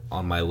better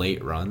on my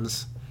late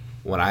runs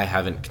when I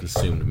haven't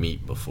consumed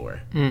meat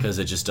before, because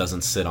it just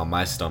doesn't sit on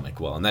my stomach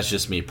well. And that's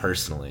just me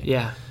personally.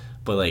 Yeah.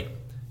 But like,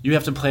 you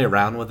have to play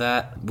around with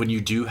that when you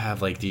do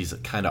have like these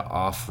kind of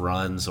off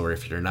runs, or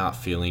if you're not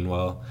feeling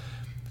well.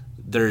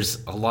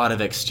 There's a lot of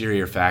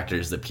exterior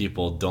factors that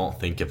people don't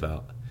think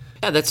about.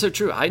 Yeah, that's so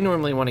true. I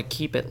normally want to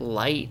keep it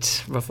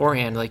light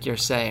beforehand, like you're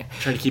saying. I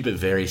try to keep it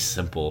very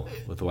simple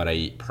with what I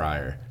eat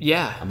prior.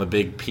 Yeah. I'm a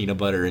big peanut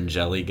butter and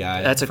jelly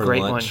guy. That's a for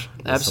great lunch, one.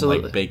 with Absolutely.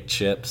 Some like baked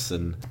chips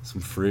and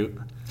some fruit.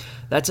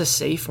 That's a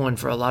safe one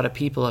for a lot of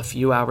people, a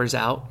few hours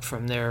out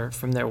from their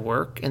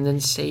work, and then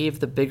save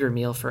the bigger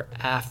meal for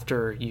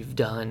after you've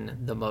done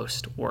the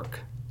most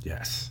work.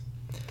 Yes.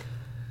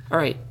 All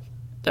right.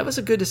 That was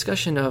a good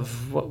discussion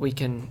of what we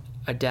can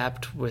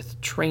adapt with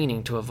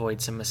training to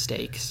avoid some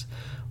mistakes.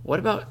 What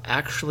about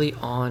actually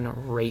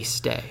on race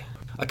day?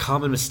 A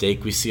common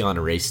mistake we see on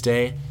a race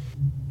day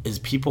is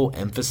people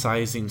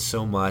emphasizing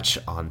so much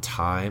on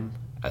time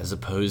as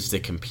opposed to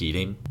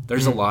competing.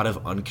 There's a lot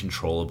of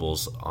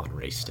uncontrollables on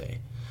race day.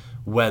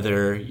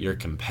 Whether your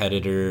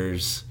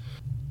competitors,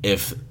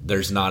 if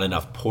there's not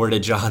enough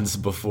porta-johns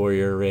before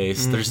your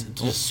race, there's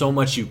just so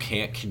much you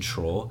can't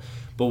control.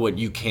 But what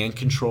you can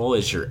control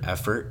is your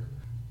effort,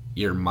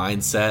 your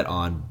mindset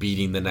on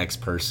beating the next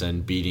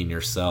person, beating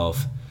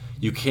yourself.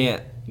 You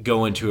can't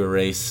go into a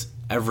race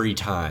every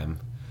time,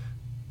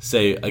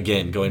 say,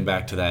 again, going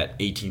back to that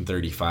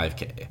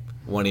 1835K,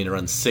 wanting to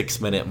run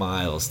 6-minute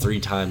miles 3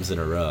 times in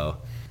a row,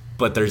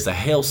 but there's a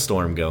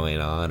hailstorm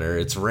going on or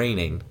it's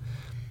raining.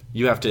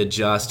 You have to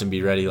adjust and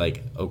be ready,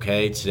 like,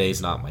 okay,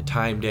 today's not my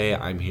time day.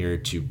 I'm here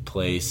to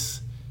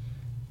place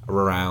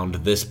around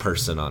this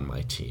person on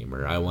my team,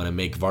 or I want to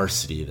make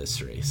varsity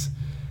this race.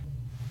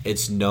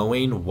 It's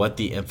knowing what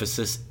the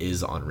emphasis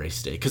is on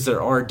race day, because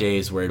there are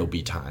days where it'll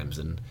be times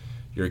and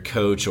your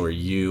coach or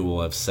you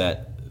will have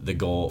set the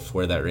goal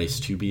for that race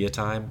to be a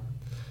time,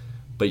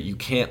 but you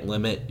can't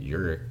limit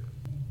your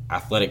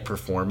athletic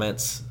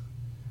performance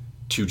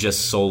to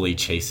just solely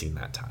chasing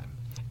that time.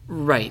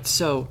 Right.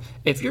 So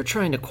if you're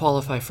trying to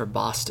qualify for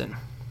Boston,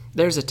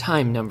 there's a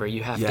time number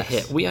you have to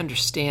hit. We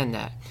understand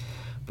that.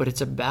 But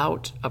it's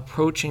about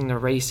approaching the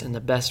race in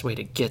the best way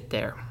to get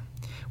there.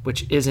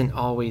 which isn't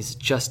always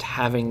just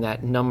having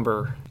that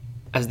number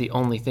as the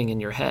only thing in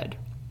your head.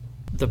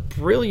 The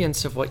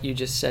brilliance of what you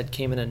just said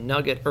came in a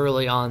nugget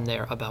early on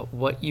there about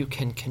what you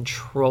can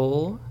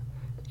control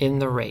in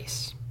the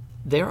race.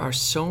 There are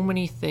so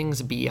many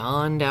things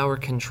beyond our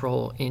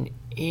control in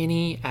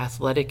any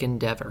athletic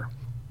endeavor.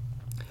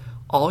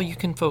 All you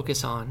can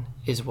focus on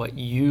is what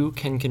you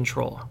can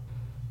control,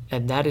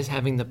 and that is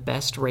having the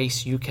best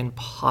race you can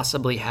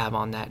possibly have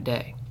on that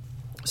day.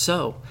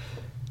 So,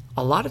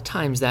 a lot of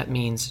times that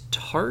means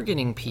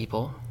targeting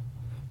people,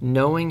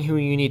 knowing who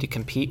you need to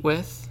compete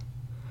with,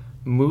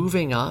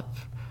 moving up,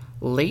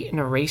 late in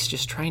a race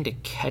just trying to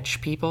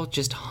catch people,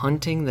 just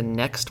hunting the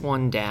next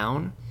one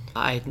down.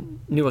 I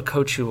knew a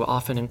coach who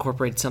often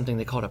incorporated something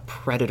they called a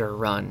predator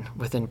run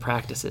within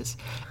practices.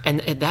 And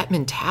that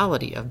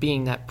mentality of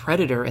being that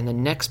predator and the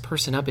next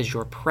person up is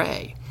your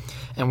prey.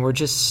 And we're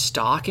just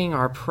stalking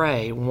our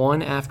prey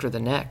one after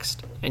the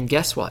next. And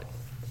guess what?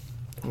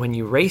 When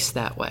you race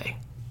that way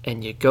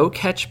and you go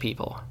catch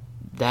people,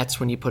 that's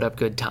when you put up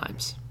good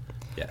times.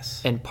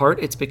 Yes. In part,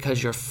 it's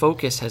because your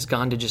focus has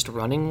gone to just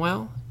running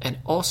well, and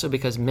also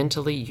because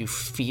mentally you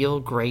feel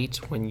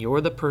great when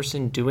you're the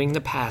person doing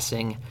the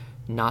passing,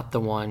 not the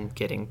one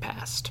getting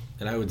passed.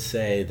 And I would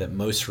say that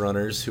most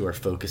runners who are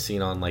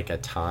focusing on like a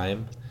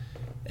time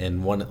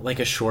and one like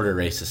a shorter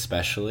race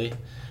especially,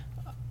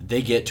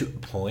 they get to a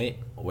point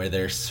where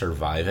they're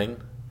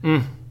surviving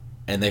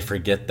and they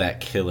forget that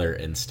killer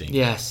instinct.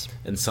 Yes.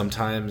 And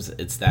sometimes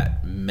it's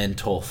that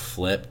mental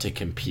flip to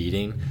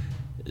competing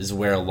is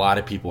where a lot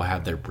of people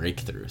have their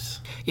breakthroughs.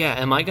 Yeah,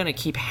 am I going to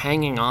keep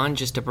hanging on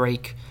just to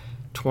break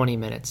 20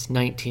 minutes,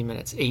 19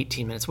 minutes,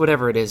 18 minutes,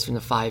 whatever it is from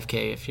the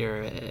 5K if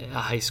you're a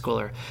high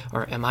schooler?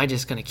 Or am I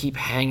just going to keep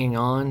hanging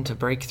on to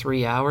break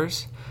 3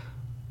 hours?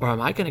 Or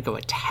am I going to go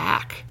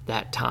attack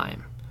that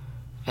time?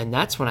 And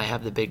that's when I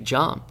have the big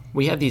jump.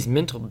 We have these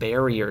mental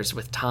barriers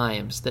with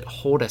times that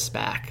hold us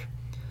back,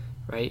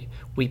 right?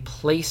 We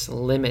place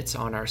limits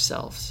on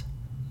ourselves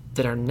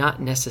that are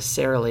not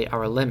necessarily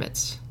our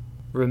limits.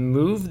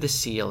 Remove the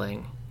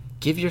ceiling.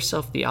 Give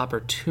yourself the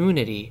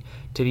opportunity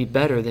to be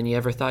better than you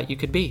ever thought you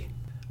could be.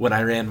 When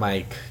I ran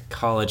my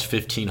college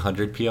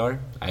 1500 PR,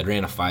 I had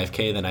ran a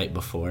 5K the night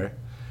before,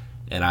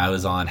 and I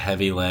was on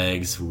heavy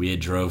legs. We had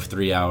drove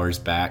 3 hours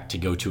back to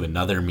go to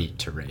another meet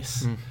to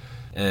race.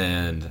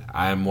 And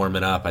I'm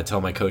warming up. I tell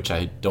my coach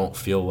I don't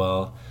feel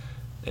well,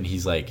 and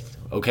he's like,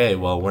 okay,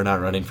 well, we're not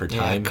running for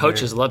time. Yeah,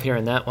 coaches love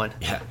hearing that one.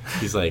 Yeah,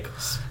 he's like,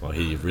 well,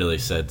 he really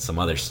said some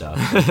other stuff.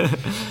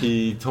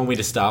 He told me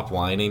to stop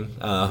whining.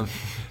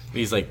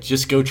 He's like,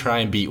 just go try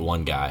and beat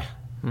one guy.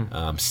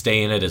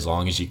 Stay in it as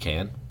long as you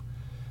can.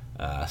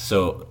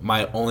 So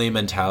my only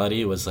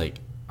mentality was like,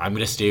 I'm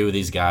going to stay with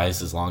these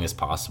guys as long as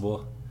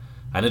possible.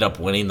 I ended up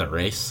winning the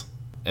race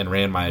and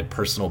ran my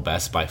personal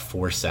best by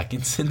 4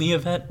 seconds in the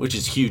event, which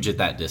is huge at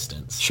that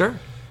distance. Sure.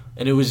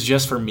 And it was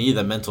just for me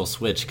the mental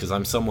switch because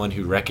I'm someone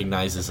who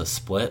recognizes a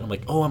split. I'm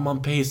like, oh, I'm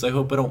on pace. I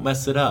hope I don't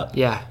mess it up.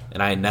 Yeah.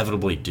 And I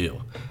inevitably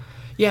do.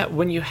 Yeah,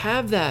 when you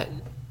have that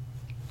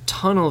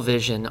tunnel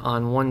vision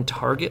on one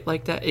target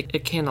like that,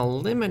 it can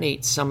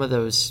eliminate some of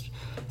those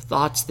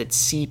thoughts that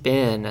seep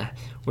in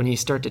when you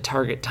start to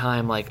target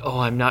time like, oh,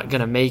 I'm not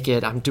going to make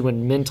it. I'm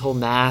doing mental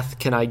math.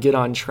 Can I get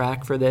on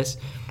track for this?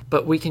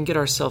 But we can get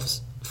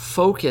ourselves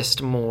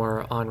focused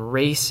more on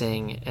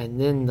racing,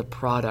 and then the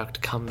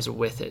product comes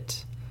with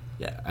it.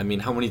 Yeah, I mean,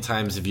 how many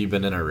times have you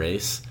been in a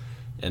race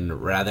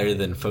and rather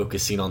than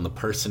focusing on the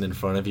person in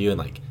front of you and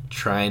like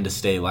trying to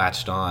stay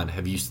latched on,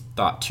 have you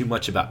thought too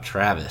much about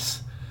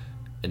Travis?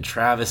 And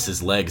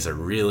Travis's legs are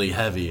really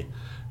heavy.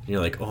 And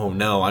you're like, oh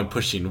no, I'm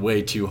pushing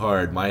way too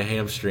hard. My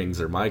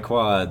hamstrings or my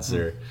quads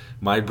or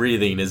my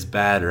breathing is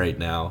bad right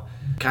now.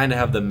 Kind of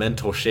have the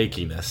mental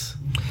shakiness.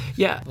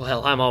 Yeah,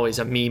 well, I'm always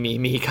a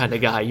me kind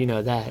of guy, you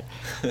know that.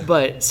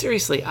 But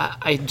seriously,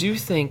 I do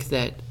think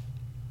that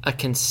a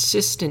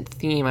consistent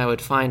theme I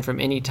would find from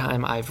any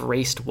time I've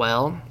raced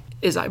well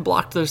is I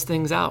blocked those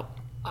things out.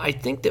 I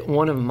think that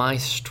one of my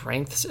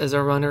strengths as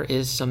a runner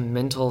is some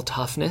mental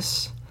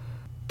toughness,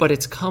 but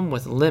it's come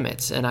with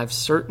limits, and I've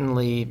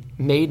certainly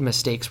made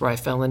mistakes where I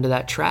fell into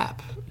that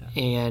trap.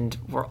 And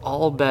we're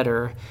all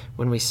better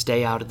when we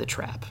stay out of the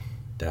trap.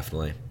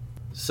 Definitely.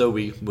 So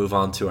we move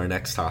on to our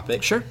next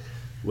topic. Sure.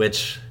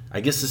 Which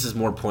I guess this is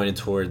more pointed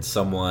towards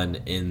someone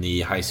in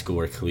the high school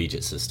or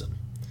collegiate system.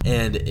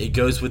 And it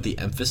goes with the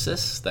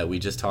emphasis that we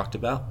just talked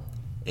about.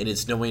 And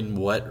it's knowing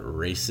what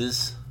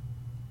races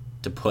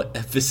to put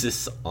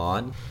emphasis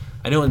on.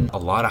 I know in a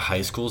lot of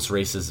high schools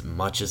race as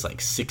much as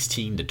like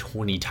 16 to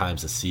 20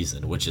 times a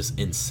season, which is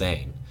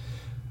insane.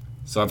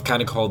 So I've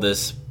kind of called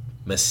this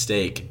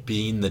mistake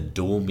being the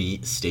dual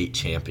meet state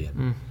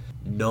champion.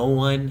 No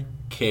one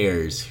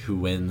cares who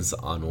wins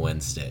on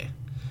Wednesday.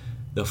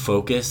 The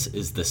focus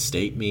is the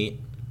state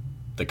meet,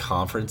 the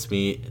conference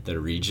meet, the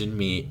region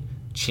meet,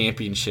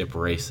 championship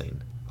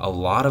racing. A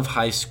lot of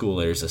high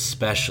schoolers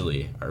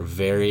especially are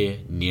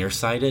very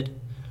nearsighted,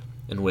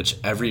 in which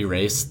every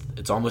race,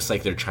 it's almost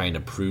like they're trying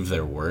to prove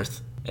their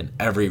worth, and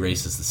every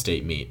race is the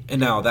state meet. And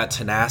now that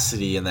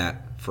tenacity and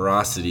that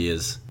ferocity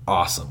is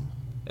awesome.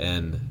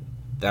 and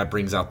that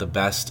brings out the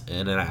best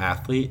in an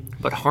athlete.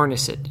 But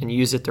harness it and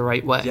use it the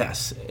right way.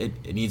 Yes,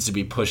 it needs to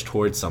be pushed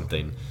towards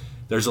something.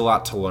 There's a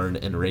lot to learn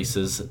in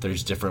races.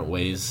 There's different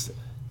ways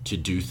to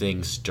do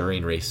things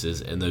during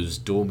races, and those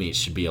dual meets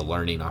should be a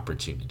learning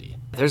opportunity.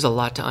 There's a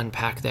lot to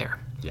unpack there.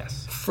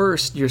 Yes.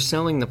 First, you're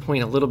selling the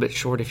point a little bit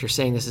short if you're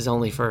saying this is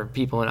only for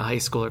people in a high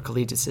school or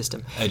collegiate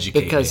system. Educate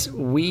Because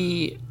me.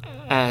 we,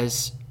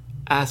 as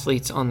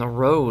athletes on the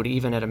road,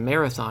 even at a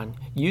marathon,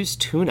 use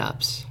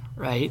tune-ups,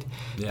 right?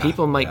 Yeah,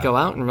 People might yeah. go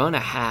out and run a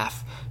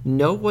half.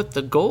 Know what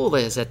the goal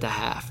is at the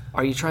half.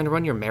 Are you trying to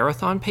run your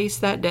marathon pace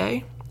that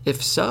day?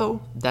 If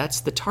so,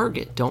 that's the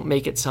target. Don't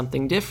make it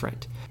something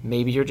different.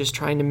 Maybe you're just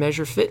trying to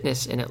measure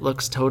fitness and it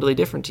looks totally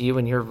different to you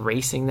and you're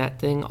racing that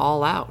thing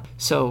all out.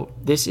 So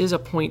this is a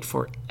point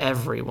for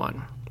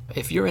everyone.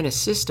 If you're in a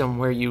system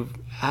where you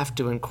have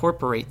to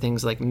incorporate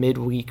things like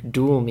midweek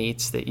dual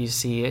meets that you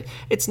see,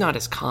 it's not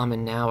as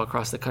common now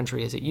across the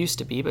country as it used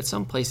to be, but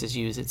some places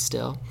use it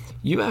still.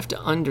 You have to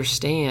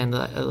understand,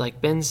 like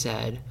Ben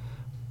said,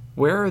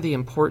 where are the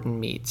important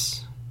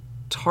meets?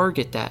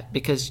 Target that,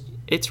 because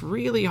it's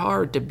really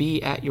hard to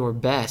be at your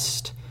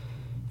best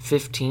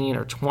 15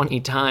 or 20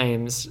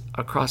 times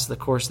across the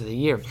course of the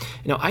year.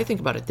 I think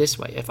about it this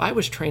way. If I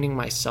was training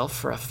myself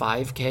for a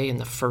 5K in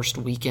the first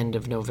weekend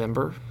of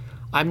November,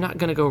 I'm not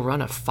going to go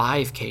run a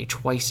 5K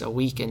twice a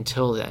week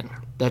until then.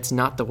 That's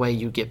not the way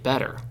you get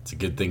better. It's a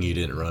good thing you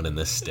didn't run in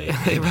this state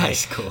in high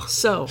school.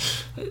 So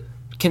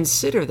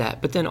consider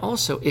that. But then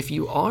also, if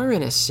you are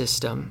in a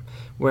system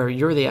where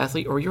you're the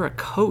athlete or you're a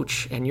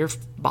coach and you're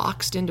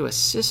boxed into a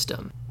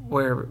system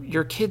where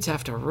your kids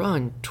have to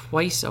run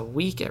twice a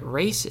week at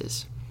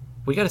races,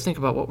 we got to think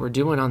about what we're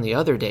doing on the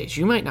other days.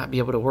 You might not be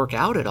able to work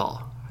out at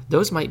all.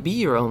 Those might be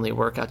your only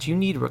workouts. You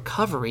need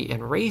recovery,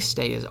 and race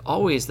day is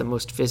always the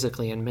most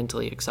physically and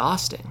mentally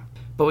exhausting.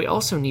 But we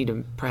also need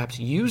to perhaps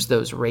use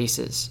those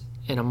races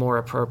in a more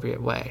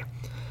appropriate way.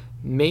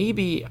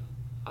 Maybe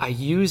I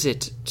use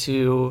it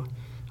to,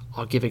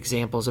 I'll give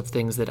examples of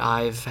things that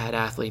I've had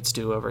athletes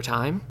do over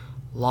time.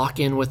 Lock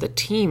in with a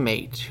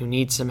teammate who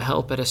needs some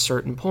help at a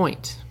certain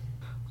point.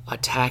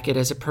 Attack it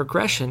as a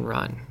progression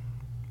run,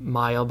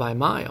 mile by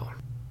mile.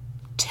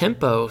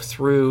 Tempo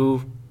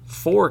through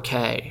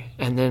 4K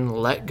and then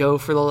let go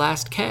for the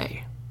last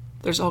K.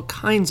 There's all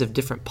kinds of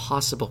different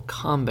possible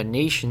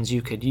combinations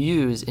you could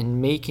use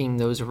in making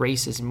those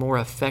races more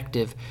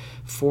effective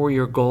for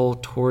your goal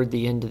toward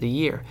the end of the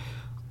year.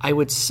 I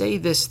would say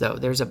this, though,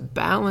 there's a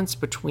balance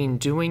between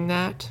doing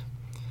that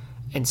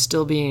and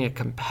still being a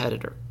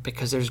competitor,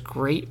 because there's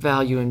great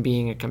value in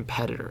being a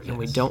competitor, and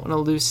we don't want to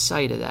lose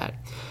sight of that.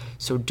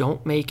 So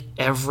don't make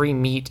every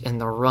meet in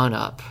the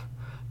run-up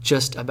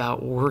just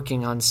about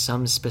working on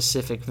some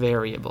specific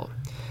variable.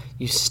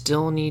 You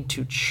still need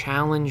to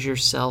challenge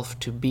yourself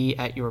to be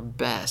at your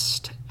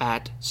best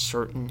at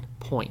certain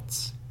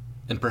points.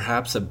 And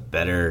perhaps a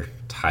better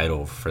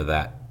title for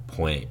that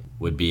point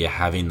would be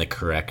having the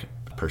correct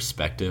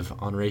perspective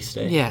on race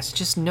day. Yes,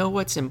 just know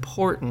what's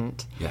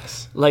important.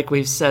 Yes. Like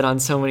we've said on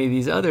so many of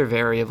these other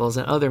variables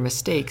and other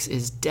mistakes,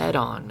 is dead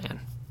on, man.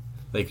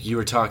 Like you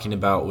were talking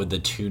about with the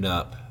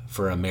tune-up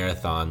for a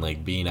marathon,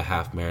 like being a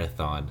half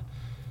marathon.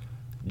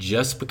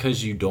 Just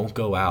because you don't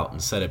go out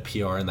and set a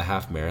PR in the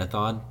half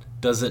marathon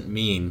doesn't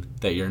mean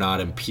that you're not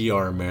in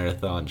PR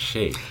marathon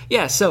shape.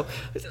 Yeah, so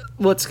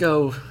let's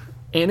go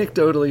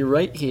anecdotally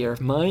right here.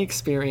 My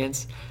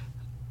experience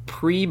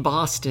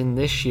pre-Boston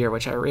this year,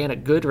 which I ran a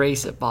good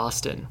race at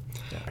Boston.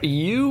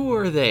 You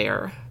were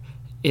there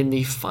in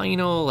the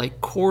final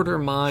quarter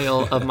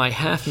mile of my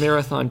half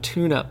marathon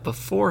tune-up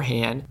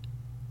beforehand,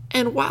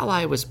 and while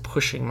I was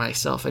pushing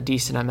myself a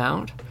decent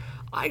amount,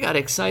 I got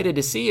excited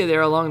to see you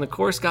there along the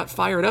course, got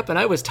fired up, and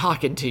I was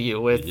talking to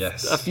you with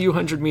a few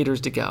hundred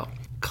meters to go.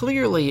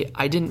 Clearly,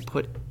 I didn't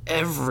put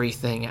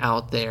everything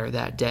out there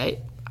that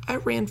day. I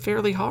ran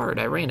fairly hard.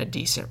 I ran a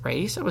decent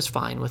race. I was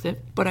fine with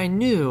it. But I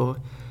knew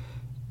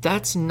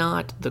that's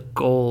not the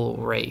goal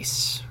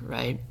race,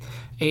 right?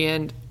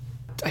 And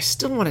I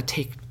still want to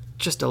take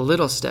just a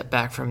little step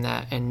back from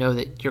that and know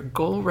that your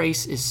goal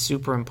race is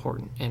super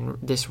important. And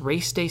this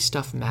race day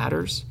stuff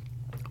matters,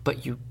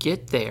 but you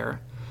get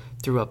there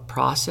through a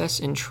process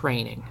in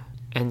training.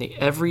 And the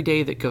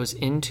everyday that goes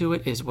into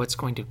it is what's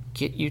going to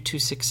get you to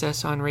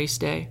success on race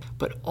day.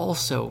 But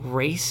also,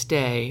 race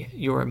day,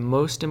 your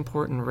most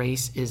important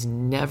race, is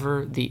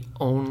never the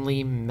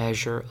only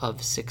measure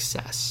of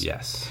success.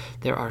 Yes.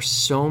 There are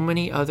so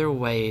many other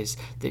ways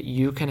that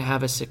you can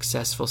have a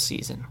successful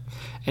season.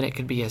 And it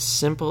could be as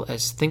simple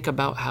as think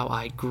about how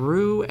I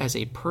grew as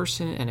a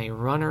person and a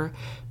runner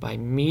by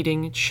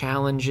meeting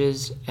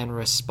challenges and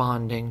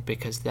responding,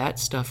 because that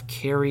stuff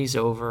carries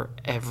over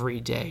every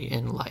day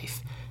in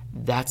life.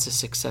 That's a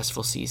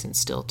successful season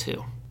still,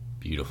 too.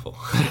 Beautiful.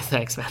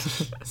 Thanks, man.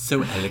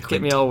 So eloquent.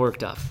 Get me all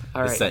worked up.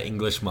 All It's right. that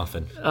English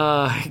muffin.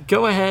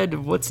 Go ahead.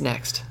 What's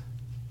next?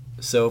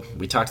 So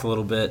we talked a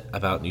little bit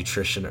about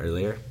nutrition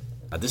earlier.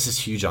 This is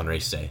huge on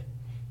race day.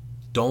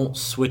 Don't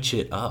switch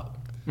it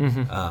up.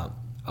 Mm-hmm.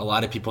 A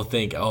lot of people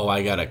think,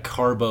 I got a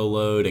carbo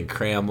load and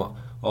cram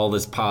all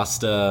this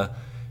pasta.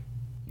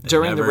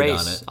 During the Never done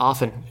race, it.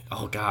 often.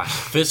 Oh gosh,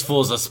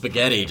 fistfuls of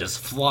spaghetti just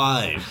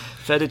flying.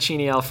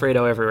 Fettuccine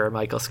Alfredo everywhere,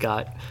 Michael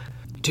Scott.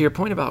 To your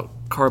point about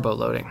carbo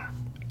loading,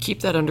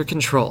 keep that under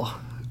control,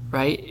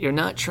 right? You're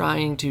not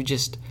trying to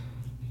just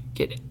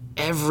get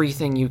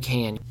everything you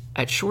can.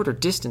 At shorter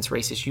distance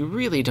races, you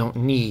really don't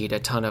need a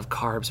ton of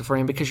carbs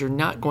beforehand because you're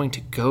not going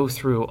to go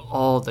through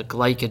all the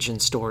glycogen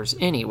stores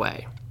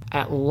anyway.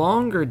 At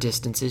longer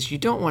distances, you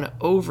don't want to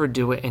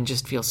overdo it and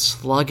just feel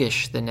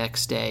sluggish the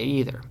next day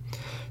either.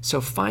 So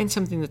find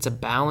something that's a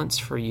balance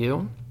for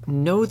you.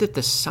 Know that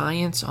the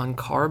science on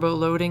carbo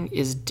loading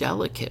is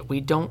delicate. We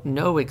don't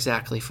know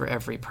exactly for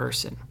every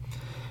person.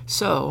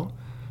 So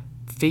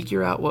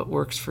figure out what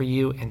works for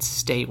you and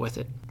stay with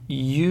it.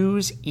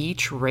 Use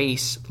each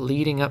race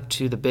leading up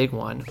to the big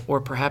one,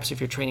 or perhaps if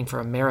you're training for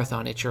a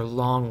marathon, it's your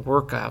long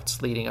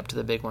workouts leading up to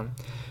the big one.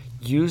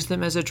 Use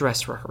them as a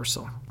dress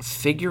rehearsal.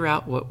 Figure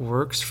out what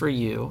works for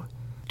you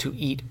to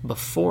eat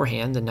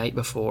beforehand, the night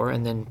before,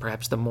 and then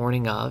perhaps the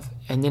morning of.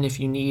 And then if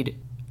you need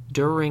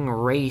during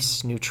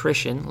race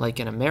nutrition, like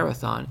in a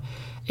marathon,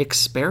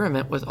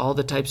 experiment with all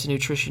the types of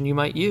nutrition you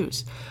might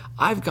use.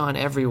 I've gone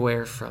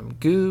everywhere from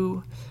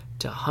GU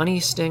to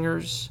honey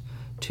stingers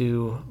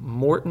to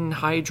Morton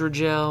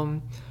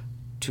hydrogel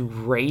to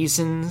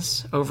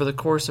raisins over the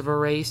course of a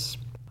race.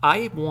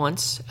 I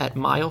once, at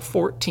mile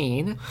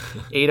 14,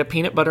 ate a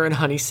peanut butter and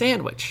honey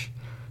sandwich.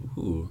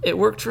 Ooh. It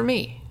worked for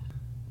me,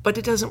 but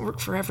it doesn't work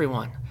for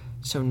everyone.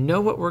 So know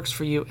what works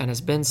for you, and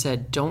as Ben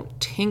said, don't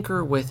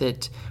tinker with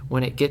it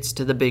when it gets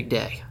to the big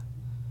day.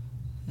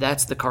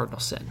 That's the cardinal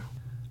sin.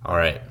 All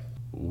right,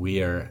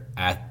 we are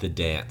at the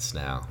dance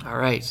now. All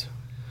right,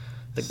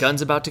 the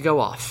gun's about to go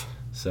off.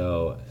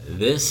 So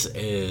this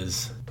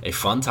is a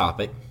fun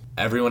topic.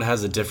 Everyone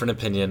has a different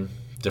opinion,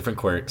 different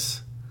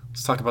quirks.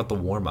 Let's talk about the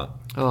warm-up.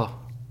 Oh,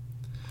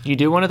 you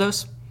do one of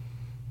those?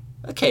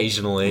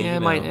 Occasionally. Yeah, it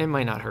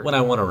might not hurt. When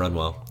I want to run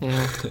well.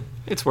 Yeah,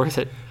 it's worth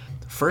it.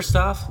 First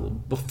off,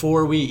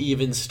 before we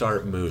even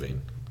start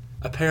moving,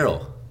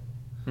 apparel.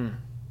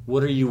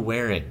 What are you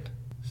wearing?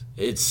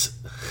 It's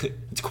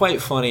quite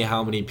funny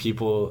how many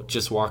people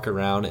just walk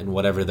around in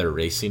whatever they're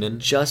racing in.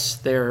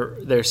 Just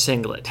their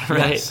singlet,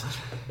 right? Yes.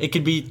 It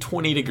could be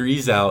 20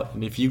 degrees out,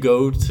 and if you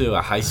go to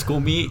a high school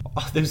meet,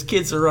 those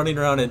kids are running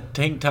around in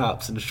tank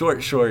tops and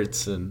short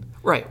shorts. And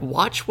Right.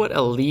 Watch what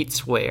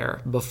elites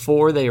wear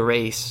before they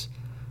race.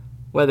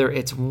 Whether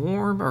it's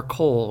warm or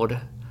cold,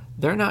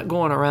 they're not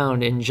going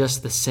around in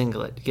just the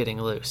singlet getting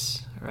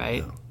loose,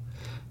 right? No.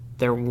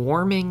 They're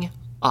warming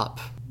up.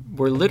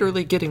 We're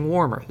literally getting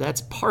warmer.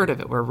 That's part of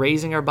it. We're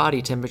raising our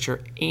body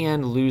temperature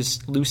and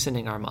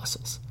loosening our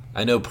muscles.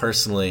 I know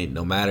personally,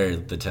 no matter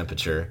the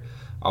temperature,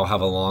 I'll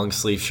have a long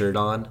sleeve shirt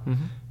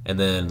on and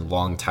then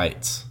long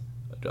tights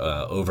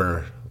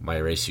over my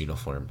race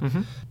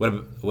uniform.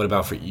 What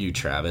about for you,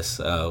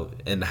 Travis?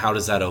 And how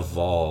does that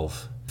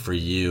evolve for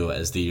you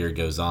as the year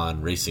goes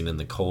on, racing in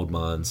the cold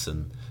months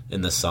and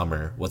in the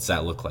summer? What's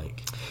that look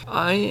like?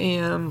 I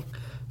am,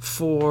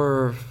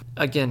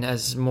 again,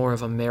 as more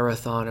of a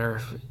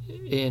marathoner,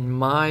 in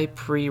my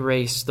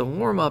pre-race, the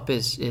warm-up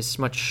is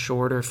much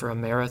shorter for a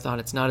marathon.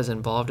 It's not as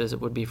involved as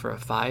it would be for a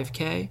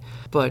 5K,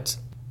 but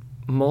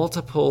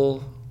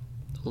multiple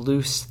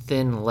loose,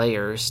 thin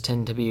layers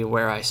tend to be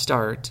where I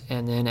start,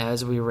 and then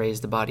as we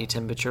raise the body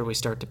temperature, we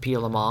start to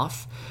peel them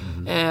off.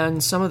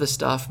 And some of the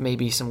stuff,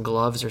 maybe some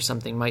gloves or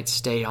something, might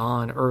stay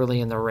on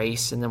early in the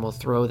race, and then we'll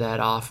throw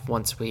that off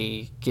once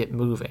we get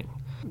moving.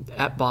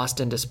 At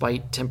Boston,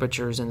 despite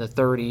temperatures in the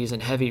 30s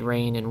and heavy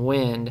rain and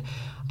wind,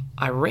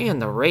 I ran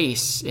the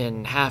race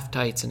in half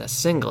tights and a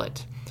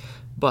singlet,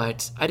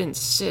 but I didn't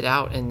sit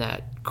out in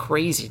that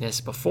craziness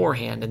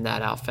beforehand in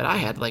that outfit. I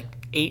had like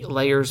 8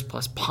 layers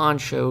plus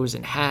ponchos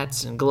and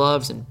hats and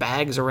gloves and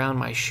bags around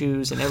my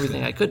shoes and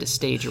everything I could to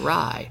stay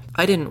dry.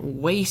 I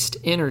didn't waste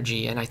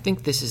energy, and I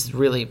think this is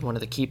really one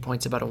of the key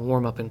points about a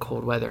warm-up in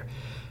cold weather.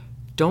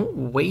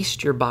 Don't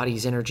waste your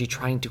body's energy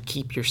trying to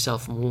keep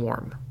yourself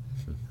warm,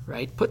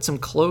 right? Put some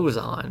clothes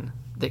on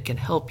that can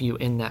help you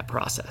in that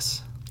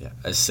process. Yeah,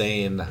 a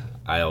saying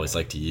I always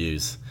like to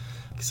use,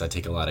 because I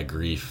take a lot of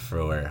grief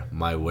for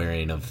my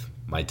wearing of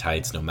my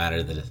tights, no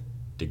matter the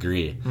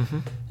degree.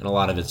 And a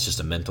lot of it's just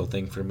a mental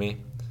thing for me.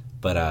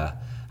 But I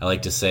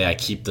like to say I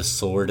keep the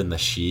sword in the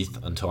sheath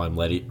until I'm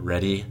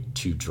ready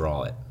to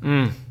draw it.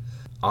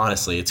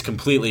 Honestly, it's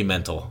completely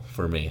mental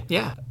for me.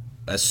 Yeah.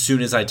 As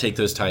soon as I take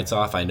those tights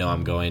off, I know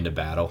I'm going to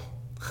battle.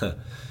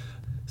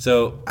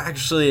 So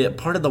actually,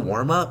 part of the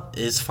warm-up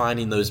is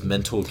finding those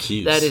mental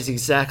cues. That is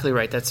exactly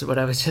right. That's what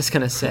I was just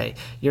going to say.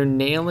 You're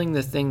nailing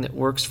the thing that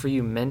works for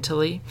you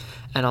mentally,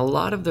 and a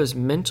lot of those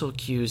mental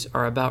cues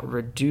are about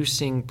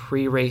reducing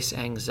pre-race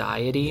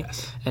anxiety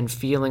and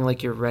feeling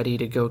like you're ready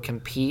to go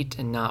compete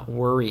and not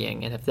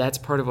worrying. And if that's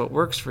part of what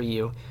works for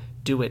you,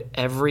 do it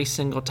every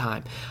single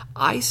time.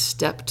 I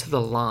step to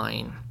the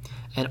line,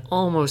 and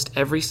almost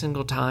every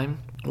single time,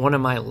 one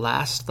of my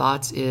last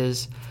thoughts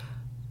is,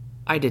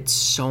 I did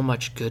so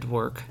much good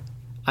work.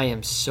 I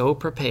am so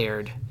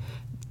prepared.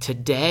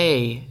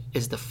 Today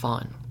is the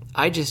fun.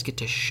 I just get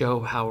to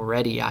show how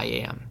ready I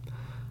am.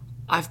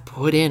 I've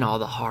put in all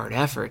the hard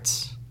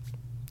efforts.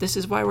 This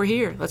is why we're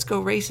here. Let's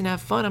go race and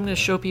have fun. I'm going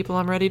to show people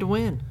I'm ready to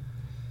win.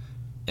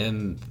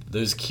 And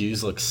those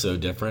cues look so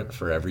different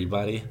for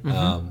everybody.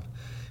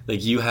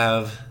 Like you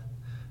have,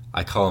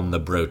 I call them the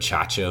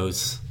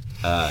brochachos.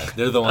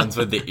 They're the ones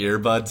with the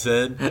earbuds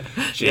in,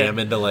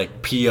 jamming to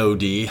like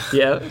POD,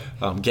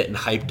 getting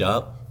hyped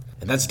up.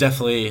 And that's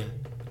definitely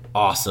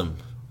awesome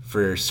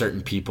for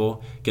certain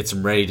people. Gets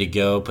them ready to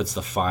go, puts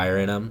the fire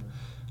in them.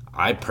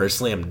 I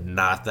personally am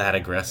not that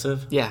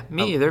aggressive. Yeah,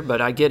 me either,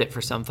 but I get it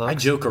for some folks. I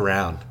joke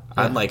around.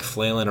 Yeah. I'm like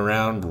flailing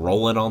around,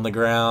 rolling on the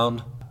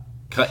ground,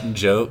 cutting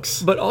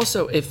jokes. But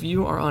also, if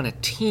you are on a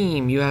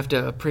team, you have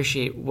to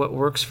appreciate what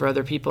works for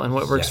other people and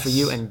what works for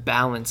you and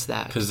balance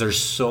that. Because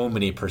there's so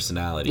many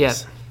personalities. Yeah.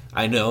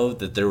 I know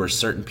that there were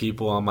certain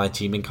people on my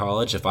team in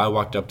college, if I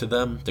walked up to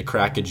them to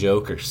crack a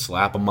joke or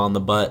slap them on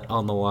the butt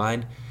on the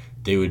line,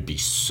 they would be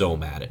so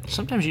mad at me.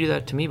 Sometimes you do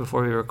that to me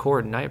before we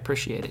record, and I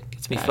appreciate it. It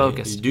gets me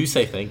focused. You do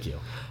say thank you.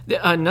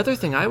 Another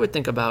thing I would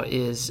think about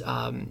is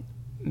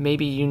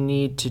maybe you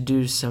need to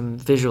do some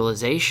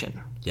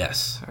visualization.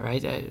 Yes. All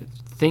right?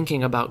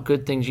 Thinking about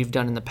good things you've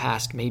done in the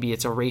past. Maybe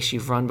it's a race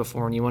you've run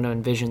before and you want to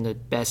envision the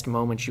best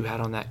moments you had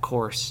on that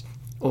course.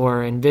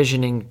 Or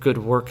envisioning good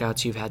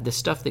workouts you've had. The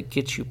stuff that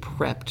gets you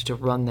prepped to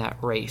run that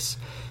race.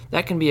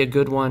 That can be a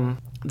good one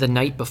the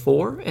night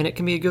before, and it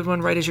can be a good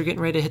one right as you're getting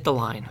ready to hit the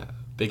line.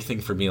 Big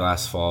thing for me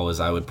last fall was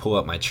I would pull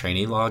up my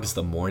training logs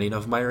the morning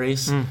of my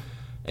race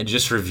and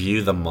just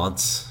review the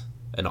months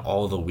and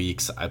all the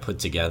weeks I put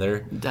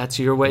together. That's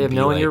your way of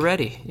knowing you're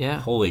ready.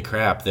 Yeah. Holy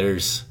crap,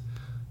 there's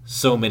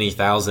so many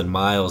thousand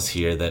miles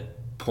here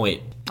that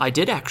point. I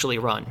did actually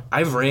run.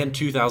 I've ran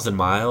 2,000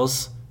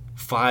 miles.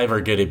 5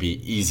 are going to be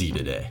easy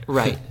today.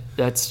 Right.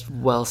 That's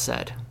well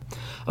said.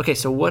 Okay,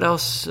 so what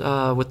else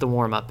with the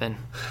warm-up in?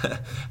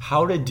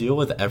 How to deal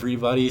with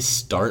everybody's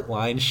start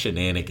line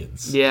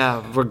shenanigans.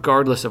 Yeah,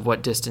 regardless of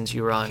what distance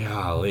you run.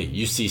 Golly,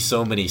 you see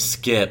so many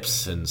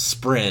skips and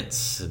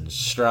sprints and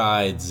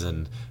strides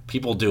and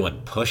people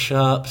doing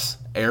push-ups,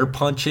 air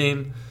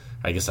punching.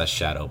 I guess that's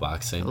shadow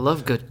boxing. I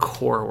love good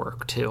core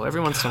work, too.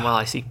 Every once in a while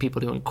I see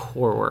people doing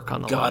core work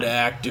on the line. Gotta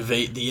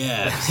activate the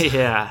abs.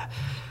 Yeah,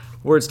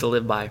 words to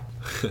live by.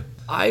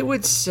 I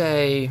would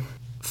say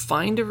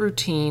find a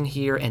routine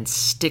here and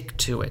stick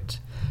to it.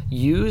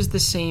 Use the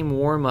same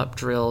warm-up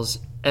drills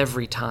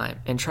every time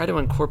and try to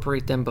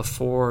incorporate them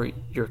before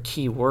your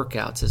key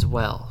workouts as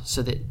well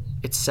so that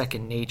it's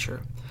second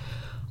nature.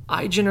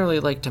 I generally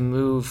like to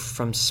move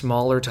from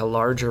smaller to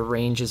larger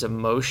ranges of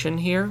motion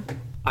here.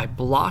 I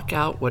block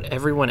out what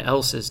everyone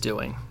else is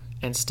doing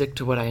and stick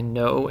to what I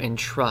know and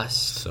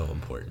trust. So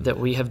important. That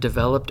we have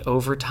developed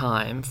over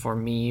time for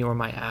me or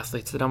my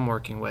athletes that I'm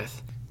working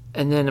with.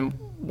 And then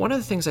one of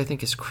the things I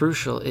think is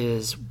crucial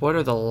is what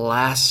are the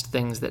last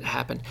things that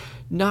happen?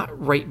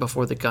 Not right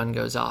before the gun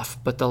goes off,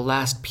 but the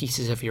last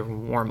pieces of your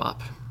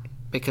warm-up.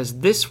 Because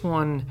this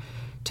one,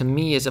 to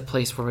me, is a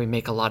place where we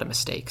make a lot of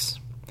mistakes.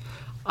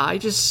 I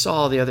just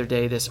saw the other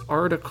day this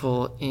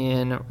article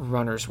in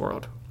Runner's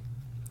World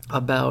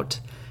about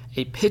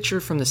a pitcher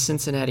from the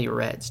Cincinnati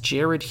Reds,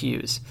 Jared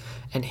Hughes,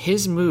 and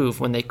his move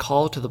when they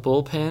call to the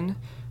bullpen.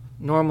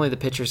 Normally the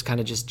pitchers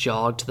kind of just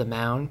jog to the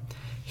mound.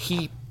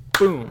 He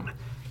boom,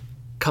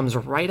 comes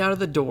right out of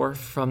the door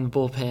from the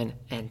bullpen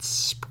and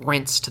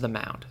sprints to the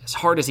mound as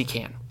hard as he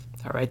can.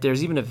 All right,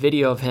 there's even a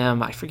video of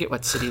him, I forget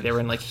what city they were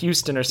in, like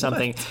Houston or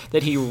something,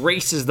 that he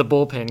races the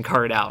bullpen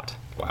cart out.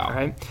 Wow. All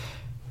right,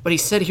 but he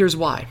said here's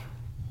why.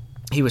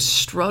 He was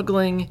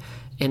struggling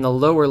in the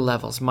lower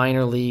levels,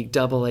 minor league,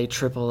 AA,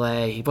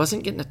 AAA. He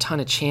wasn't getting a ton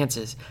of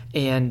chances.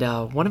 And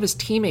one of his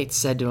teammates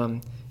said to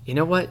him, you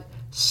know what,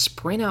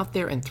 sprint out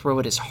there and throw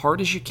it as hard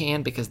as you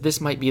can because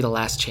this might be the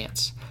last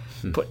chance.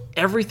 Put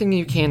everything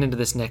you can into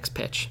this next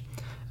pitch.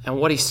 And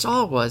what he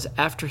saw was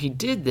after he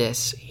did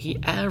this, he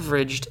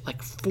averaged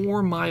like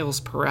 4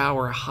 miles per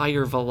hour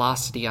higher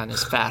velocity on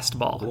his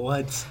fastball.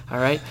 What? All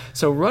right.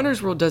 So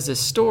Runner's World does this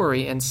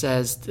story and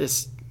says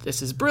this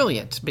is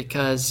brilliant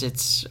because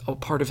it's a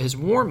part of his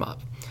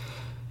warm-up.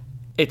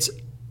 It's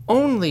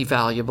only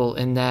valuable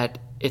in that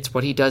it's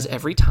what he does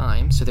every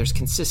time, so there's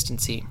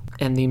consistency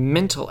and the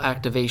mental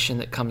activation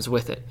that comes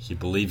with it. He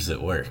believes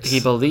it works.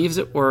 He believes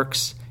it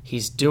works.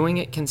 He's doing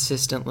it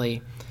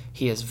consistently.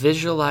 He has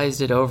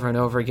visualized it over and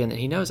over again that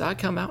he knows I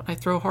come out and I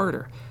throw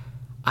harder.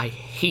 I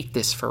hate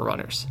this for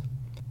runners.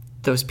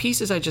 Those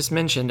pieces I just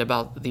mentioned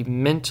about the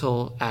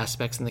mental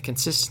aspects and the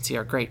consistency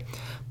are great.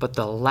 But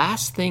the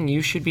last thing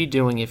you should be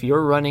doing if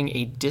you're running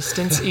a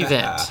distance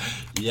event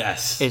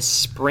yes, is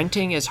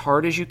sprinting as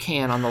hard as you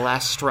can on the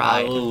last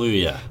stride.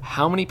 Hallelujah.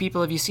 How many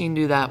people have you seen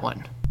do that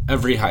one?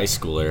 Every high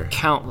schooler.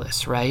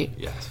 Countless, right?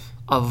 Yes.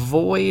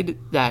 Avoid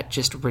that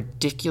just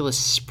ridiculous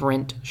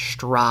sprint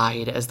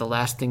stride as the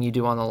last thing you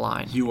do on the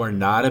line. You are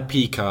not a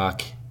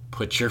peacock.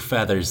 Put your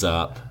feathers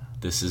up.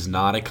 This is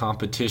not a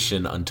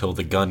competition until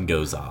the gun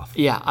goes off.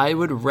 Yeah, I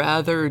would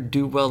rather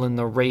do well in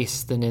the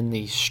race than in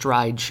the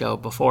stride show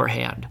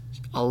beforehand.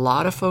 A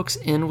lot of folks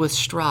end with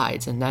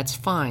strides, and that's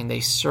fine.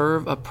 They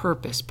serve a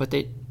purpose, but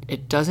it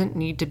It doesn't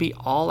need to be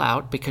all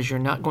out because you're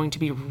not going to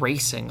be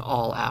racing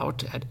all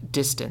out at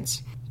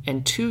distance.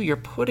 And 2, you're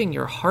putting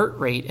your heart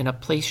rate in a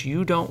place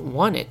you don't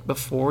want it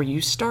before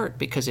you start,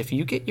 because if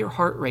you get your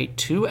heart rate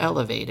too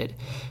elevated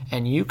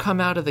and you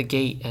come out of the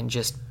gate and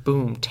just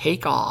boom,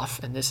 take off,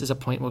 and this is a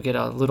point we'll get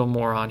a little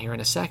more on here in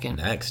a second.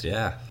 Next,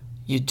 yeah.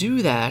 You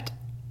do that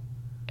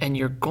and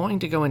you're going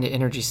to go into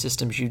energy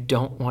systems you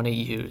don't want to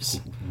use.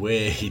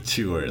 Way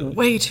too early.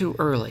 Way too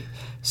early.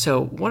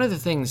 So one of the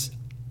things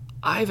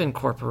I've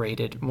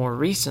incorporated more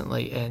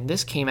recently, and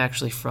this came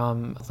actually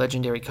from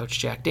legendary coach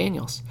Jack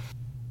Daniels,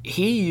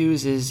 he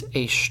uses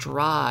a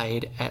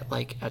stride at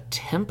like a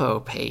tempo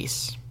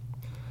pace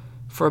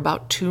for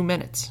about 2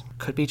 minutes.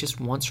 Could be just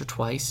once or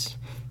twice,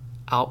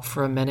 out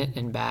for a minute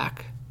and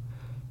back.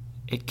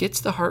 It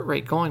gets the heart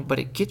rate going, but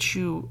it gets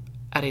you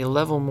at a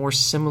level more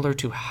similar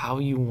to how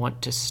you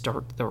want to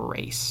start the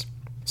race.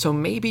 So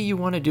maybe you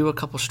want to do a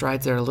couple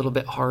strides that are a little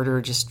bit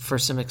harder just for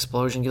some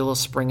explosion, get a little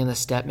spring in the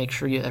step, make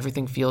sure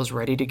everything feels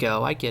ready to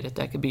go. I get it,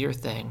 that could be your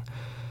thing.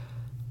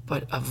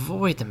 But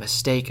avoid the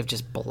mistake of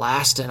just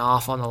blasting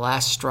off on the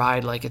last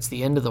stride like it's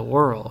the end of the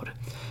world,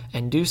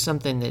 and do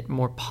something that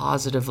more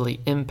positively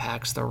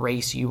impacts the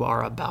race you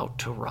are about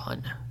to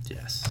run.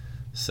 Yes.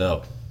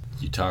 So,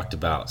 you talked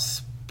about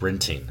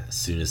sprinting as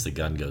soon as the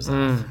gun goes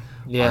off.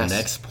 Yes. Our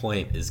next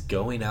point is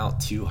going out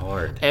too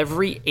hard.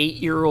 Every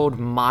 8-year-old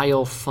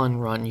mile fun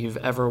run you've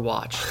ever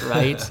watched,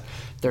 right?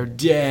 They're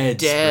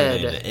Dead.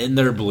 In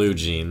their blue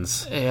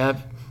jeans. Yep,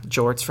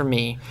 jorts for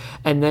me.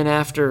 And then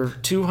after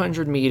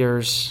 200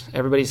 meters,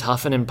 everybody's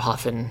huffing and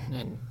puffing,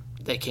 and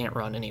they can't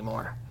run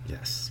anymore.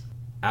 Yes.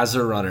 As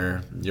a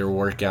runner, your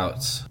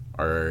workouts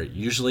are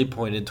usually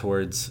pointed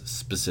towards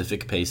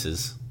specific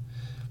paces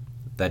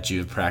that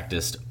you've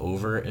practiced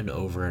over and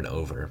over and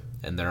over.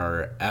 And there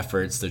are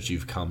efforts that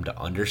you've come to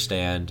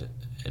understand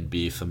and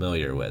be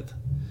familiar with.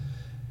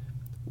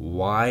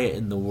 Why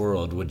in the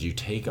world would you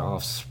take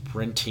off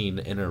sprinting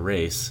in a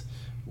race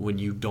when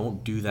you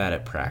don't do that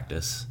at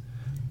practice?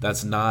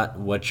 That's not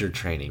what you're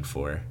training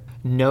for.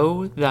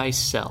 Know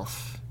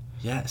thyself.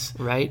 Yes.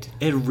 Right?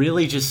 It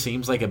really just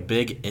seems like a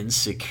big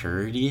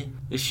insecurity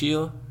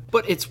issue.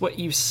 But it's what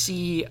you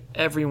see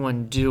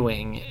everyone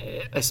doing,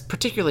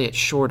 particularly at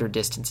shorter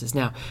distances.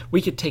 Now,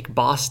 we could take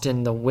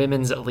Boston. The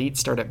women's elite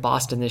start at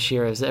Boston this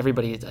year as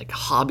everybody like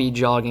hobby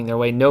jogging their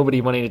way,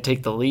 nobody wanting to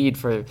take the lead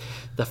for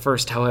the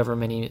first however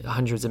many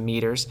hundreds of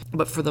meters.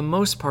 But for the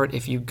most part,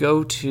 if you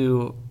go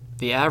to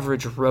the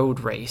average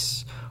road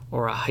race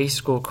or a high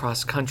school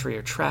cross country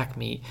or track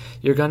meet,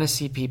 you're going to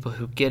see people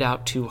who get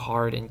out too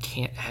hard and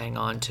can't hang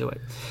on to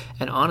it.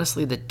 And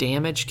honestly, the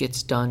damage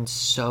gets done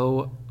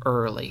so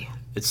early.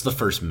 It's the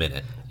first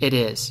minute. It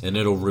is. And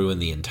it'll ruin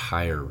the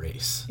entire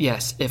race.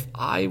 Yes. If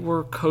I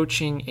were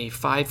coaching a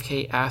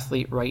 5K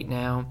athlete right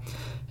now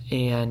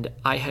and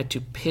I had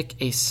to pick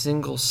a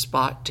single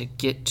spot to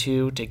get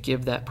to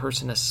give that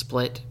person a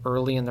split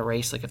early in the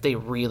race, like if they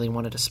really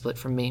wanted a split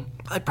from me,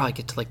 I'd probably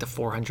get to like the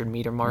 400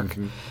 meter mark,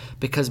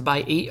 because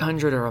by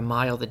 800 or a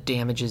mile, the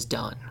damage is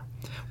done.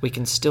 We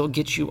can still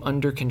get you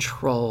under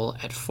control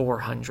at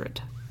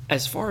 400.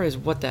 As far as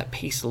what that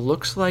pace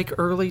looks like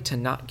early to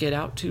not get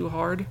out too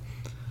hard,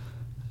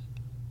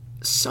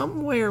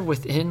 somewhere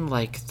within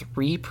like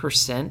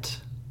 3%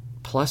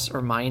 plus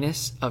or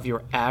minus of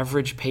your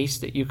average pace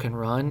that you can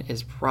run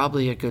is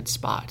probably a good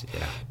spot.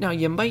 Yeah. Now,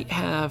 you might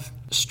have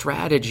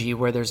strategy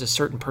where there's a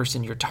certain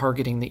person you're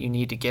targeting that you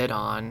need to get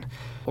on,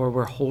 or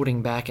we're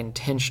holding back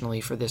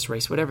intentionally for this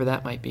race, whatever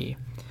that might be.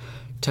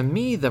 To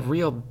me, the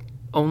real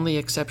only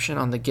exception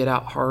on the get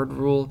out hard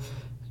rule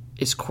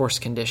is course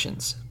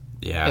conditions.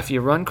 Yeah. If you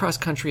run cross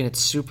country and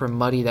it's super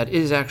muddy, that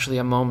is actually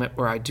a moment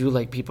where I do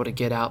like people to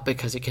get out,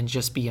 because it can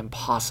just be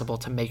impossible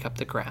to make up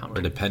the ground.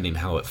 Or depending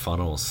how it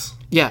funnels.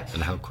 Yeah.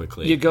 And how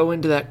quickly. You go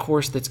into that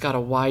course that's got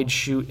a wide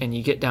chute and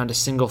you get down to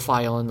single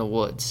file in the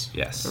woods.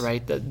 Yes.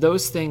 Right?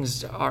 Those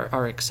things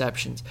are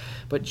exceptions.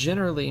 But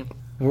generally,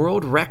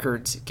 world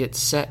records get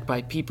set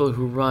by people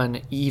who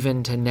run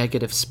even to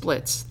negative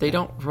splits. They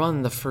don't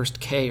run the first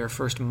K or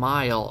first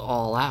mile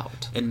all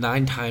out. And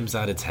 9 times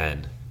out of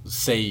 10,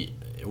 say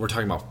we're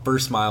talking about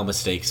first mile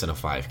mistakes in a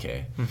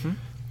 5K.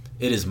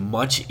 It is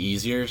much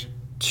easier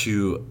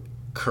to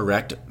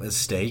correct a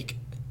mistake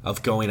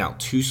of going out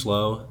too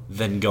slow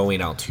than going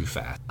out too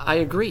fast. I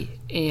agree.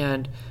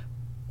 And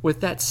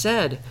with that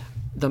said,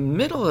 the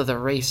middle of the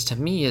race to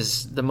me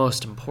is the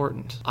most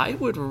important. I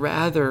would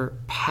rather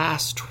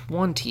pass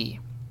 20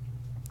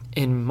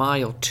 in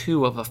mile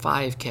 2 of a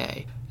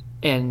 5K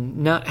and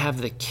not have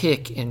the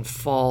kick and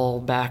fall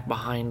back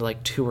behind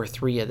like 2 or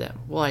 3 of them.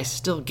 Well, I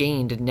still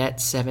gained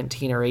net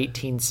 17 or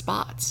 18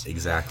 spots.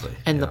 Exactly.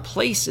 And the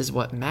place is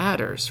what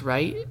matters,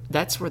 right?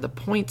 That's where the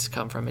points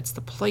come from. It's the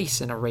place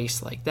in a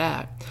race like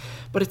that.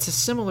 But it's a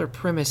similar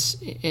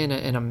premise in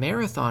a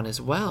marathon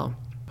as well.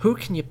 Who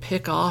can you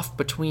pick off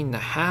between the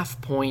half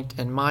point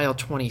and mile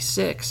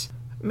 26?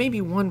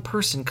 Maybe one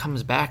person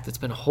comes back that's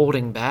been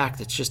holding back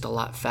that's just a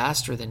lot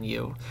faster than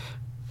you.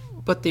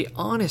 But the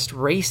honest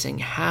racing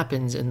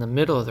happens in the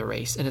middle of the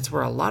race, and it's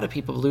where a lot of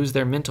people lose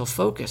their mental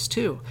focus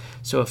too.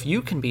 So if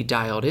you can be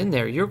dialed in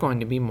there, you're going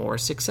to be more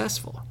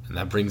successful. And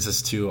that brings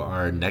us to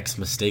our next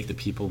mistake that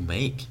people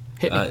make.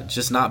 Hit me.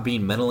 Just not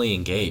being mentally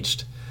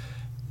engaged.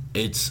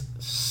 It's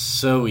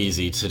so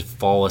easy to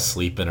fall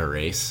asleep in a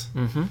race.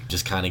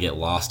 Just kind of get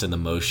lost in the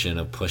motion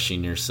of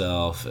pushing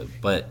yourself.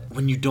 But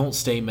when you don't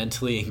stay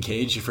mentally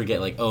engaged, you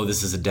forget like, oh,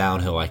 this is a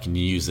downhill, I can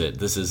use it.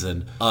 This is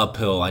an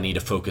uphill, I need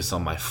to focus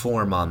on my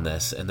form on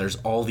this. And there's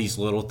all these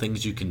little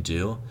things you can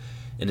do.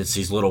 And it's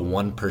these little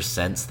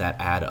 1% that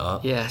add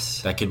up.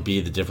 Yes. That could be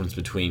the difference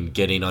between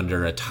getting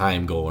under a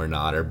time goal or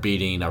not, or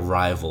beating a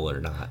rival or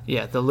not.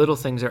 Yeah, the little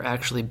things are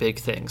actually big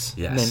things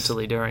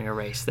mentally during a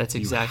race. That's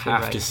exactly right.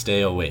 You have to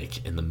stay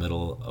awake in the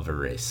middle of a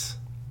race.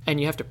 And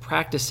you have to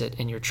practice it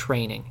in your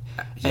training.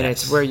 Yes. And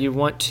it's where you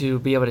want to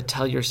be able to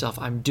tell yourself,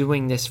 I'm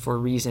doing this for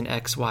reason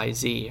X, Y,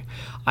 Z.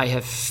 I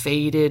have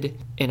faded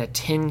in a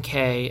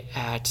 10K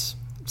at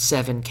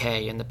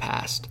 7K in the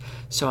past.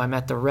 So I'm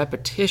at the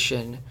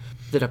repetition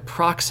that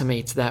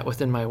approximates that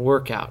within my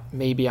workout.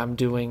 Maybe I'm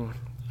doing,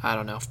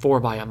 4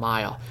 by a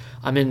mile.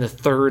 I'm in the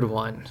third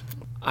one.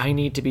 I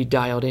need to be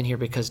dialed in here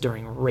because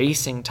during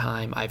racing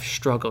time, I've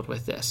struggled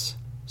with this.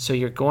 So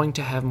you're going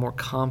to have more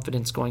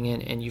confidence going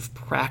in, and you've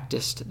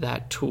practiced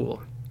that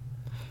tool.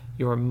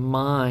 Your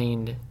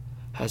mind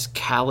has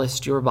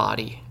calloused your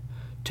body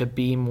to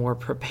be more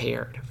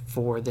prepared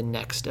for the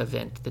next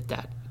event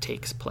that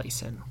takes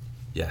place in.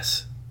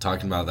 Yes.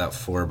 Talking about that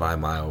 4 by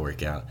mile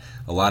workout,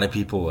 a lot of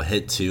people will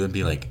hit 2 and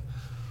be like,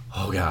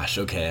 oh gosh,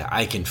 okay,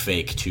 I can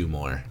fake 2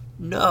 more.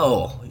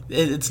 No,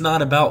 it's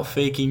not about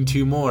faking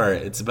 2 more.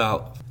 It's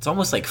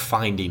almost like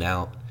finding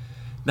out,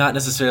 not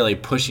necessarily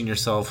pushing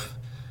yourself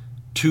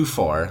too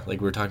far, like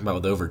we were talking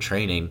about with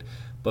overtraining,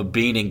 but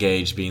being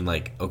engaged, being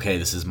like, okay,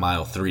 this is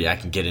mile 3, I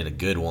can get in a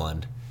good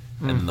one.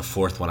 And then the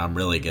 4th one, I'm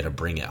really going to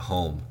bring it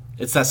home.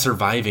 It's that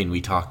surviving we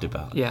talked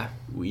about. Yeah.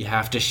 We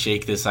have to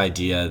shake this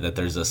idea that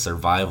there's a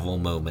survival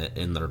moment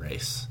in the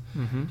race.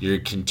 You're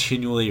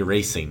continually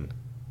racing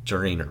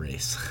during a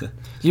race.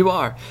 You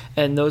are.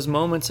 And those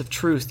moments of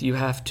truth, you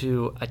have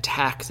to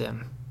attack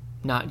them,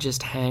 not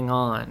just hang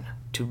on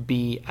to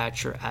be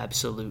at your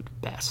absolute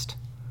best.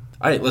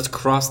 All right, let's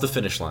cross the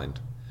finish line.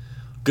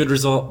 Good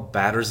result,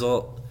 bad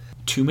result.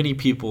 Too many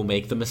people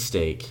make the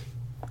mistake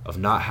of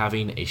not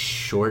having a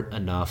short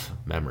enough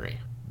memory.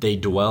 They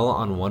dwell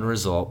on one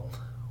result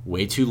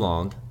way too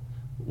long,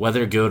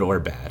 whether good or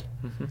bad.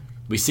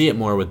 We see it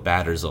more with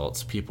bad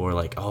results. People are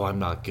like, oh, I'm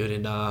not good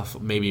enough.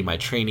 Maybe my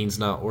training's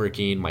not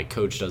working. My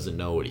coach doesn't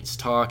know what he's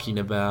talking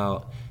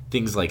about.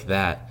 Things like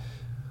that.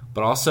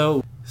 But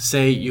also,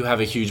 say you have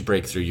a huge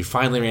breakthrough. You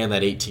finally ran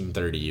that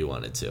 18:30 you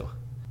wanted to.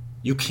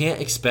 You can't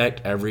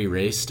expect every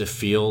race to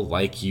feel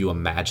like you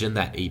imagine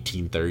that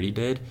 18:30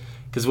 did.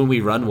 Because when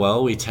we run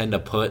well, we tend to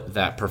put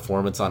that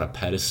performance on a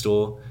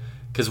pedestal.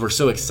 Because we're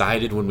so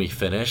excited when we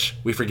finish,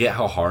 we forget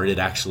how hard it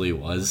actually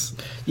was.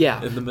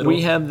 Yeah, in the middle.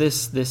 We have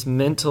this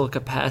mental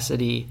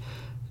capacity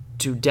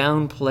to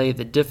downplay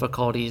the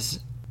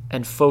difficulties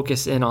and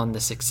focus in on the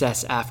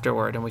success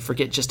afterward, and we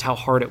forget just how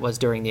hard it was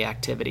during the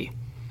activity.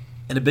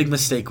 And a big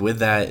mistake with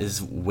that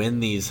is when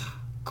these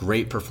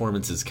great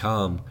performances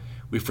come,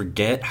 we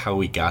forget how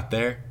we got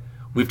there.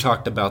 We've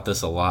talked about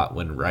this a lot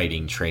when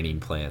writing training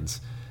plans,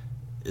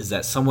 is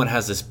that someone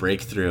has this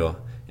breakthrough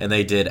and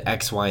they did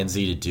X, Y, and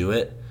Z to do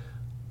it,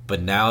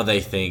 but now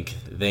they think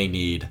they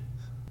need,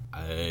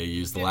 I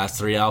use the last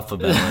 3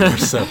 alphabet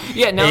letters, so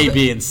A,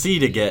 B, and C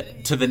to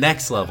get to the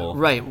next level.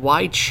 Right.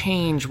 Why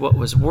change what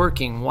was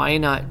working? Why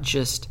not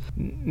just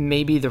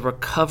maybe the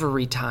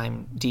recovery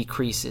time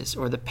decreases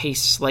or the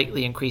pace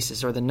slightly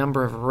increases or the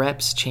number of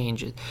reps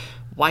changes?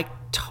 Why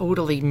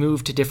totally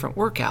move to different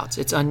workouts?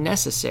 It's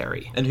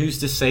unnecessary. And who's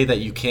to say that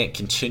you can't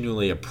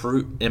continually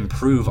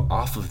improve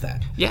off of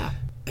that? Yeah.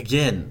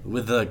 Again,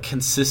 with the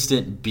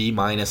consistent B-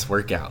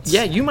 workouts.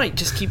 Yeah, you might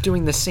just keep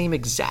doing the same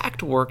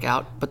exact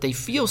workout, but they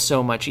feel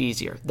so much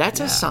easier. That's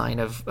a sign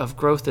of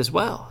growth as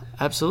well.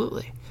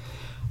 Absolutely.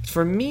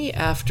 For me,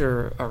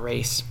 after a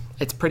race,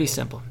 it's pretty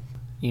simple.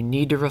 You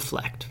need to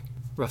reflect.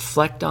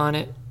 Reflect on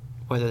it,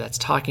 whether that's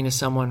talking to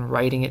someone,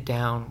 writing it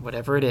down,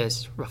 whatever it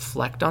is.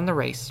 Reflect on the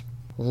race.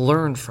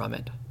 Learn from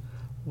it,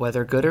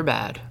 whether good or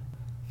bad,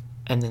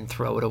 and then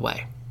throw it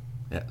away.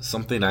 Yeah,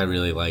 something I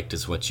really liked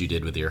is what you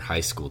did with your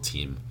high school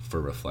team for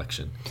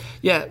reflection.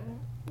 Yeah,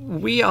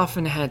 we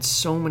often had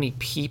so many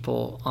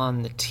people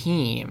on the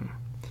team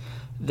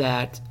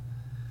that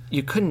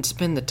you couldn't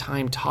spend the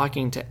time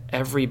talking to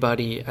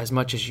everybody as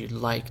much as you'd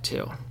like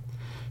to.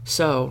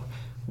 So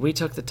we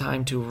took the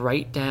time to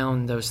write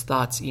down those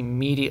thoughts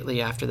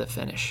immediately after the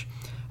finish.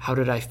 How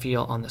did I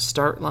feel on the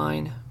start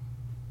line?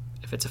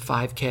 If it's a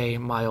 5K,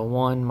 mile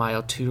 1,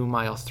 mile 2,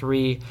 mile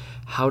 3,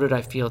 how did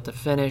I feel at the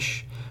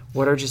finish?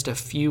 What are just a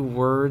few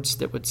words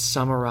that would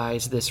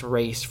summarize this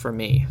race for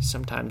me?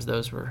 Sometimes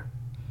those were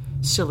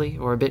silly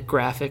or a bit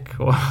graphic,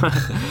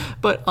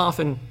 but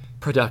often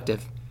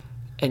productive.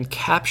 And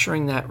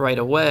capturing that right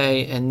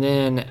away, and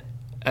then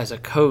as a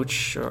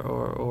coach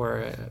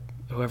or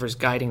whoever's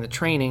guiding the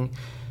training,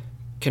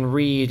 can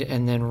read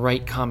and then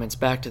write comments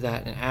back to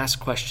that and ask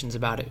questions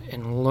about it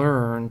and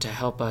learn to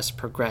help us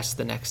progress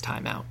the next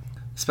time out.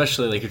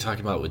 Especially like you're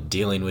talking about with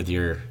dealing with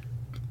your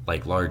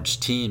like large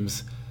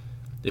teams.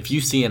 If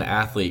you see an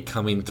athlete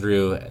coming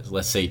through,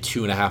 let's say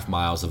 2.5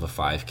 miles of a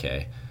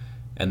 5K,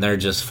 and they're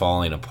just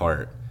falling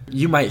apart,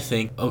 you might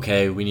think,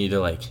 okay, we need to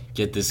like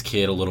get this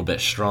kid a little bit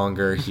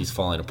stronger. He's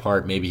falling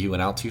apart. Maybe he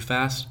went out too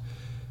fast.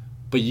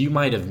 But you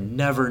might have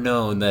never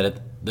known that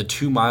at the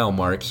 2-mile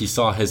mark, he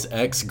saw his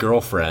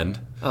ex-girlfriend.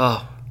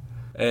 Oh,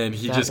 and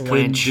he just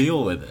couldn't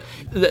deal with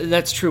it.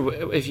 That's true.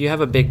 If you have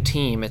a big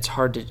team, it's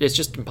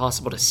just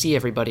impossible to see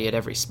everybody at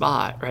every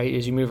spot, right,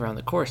 as you move around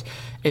the course.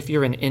 If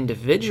you're an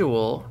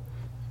individual,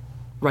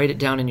 write it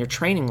down in your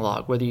training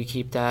log, whether you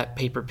keep that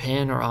paper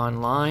pen or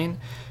online.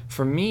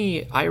 For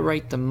me, I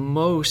write the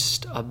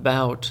most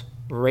about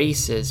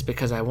races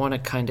because I want to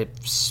kind of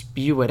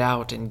spew it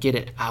out and get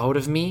it out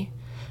of me.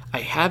 I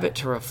have it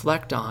to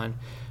reflect on,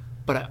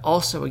 but I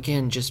also,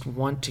 again, just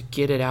want to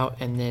get it out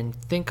and then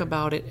think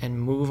about it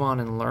and move on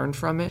and learn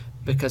from it,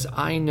 because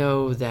I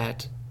know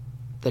that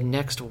the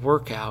next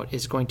workout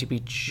is going to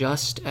be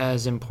just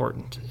as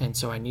important. And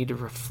so I need to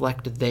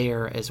reflect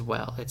there as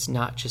well. It's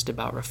not just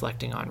about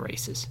reflecting on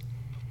races.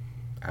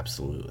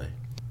 Absolutely.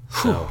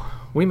 So,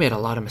 we made a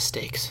lot of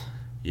mistakes.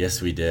 Yes,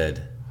 we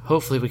did.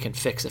 Hopefully we can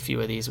fix a few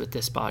of these with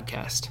this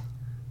podcast.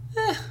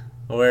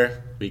 Or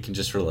we can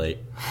just relate.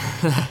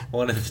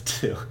 One of the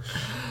two.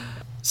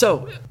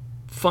 So,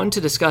 fun to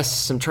discuss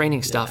some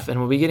training stuff, and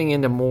we'll be getting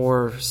into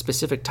more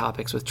specific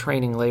topics with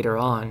training later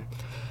on.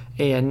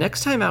 And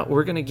next time out,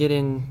 we're going to get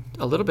in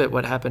a little bit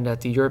what happened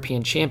at the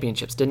European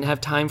Championships. Didn't have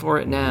time for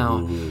it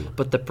now,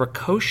 but the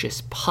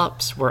precocious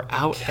pups were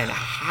out and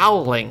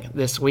howling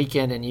this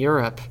weekend in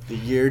Europe. The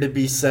year to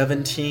be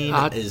 17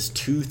 is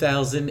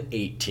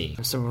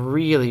 2018. Some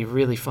really,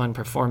 really fun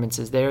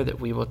performances there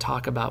that we will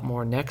talk about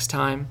more next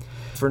time.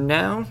 For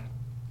now,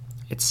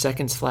 it's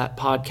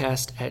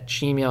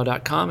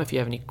secondsflatpodcast@gmail.com. If you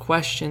have any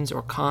questions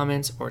or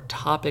comments or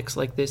topics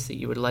like this that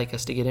you would like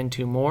us to get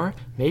into more,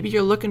 maybe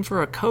you're looking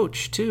for a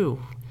coach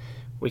too.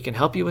 We can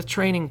help you with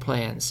training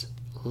plans.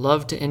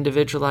 Love to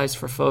individualize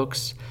for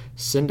folks.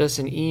 Send us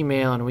an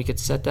email and we could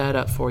set that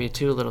up for you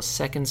too. A little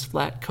Seconds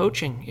Flat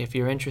coaching if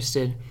you're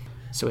interested.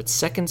 So it's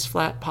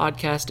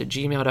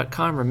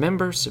secondsflatpodcast@gmail.com.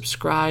 Remember,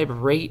 subscribe,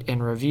 rate,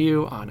 and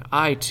review on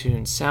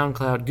iTunes,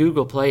 SoundCloud,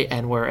 Google Play,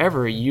 and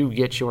wherever you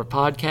get your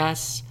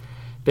podcasts.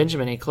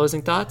 Benjamin, any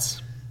closing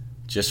thoughts?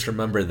 Just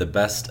remember, the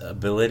best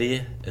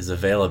ability is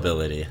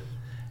availability.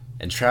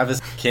 And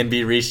Travis can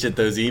be reached at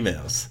those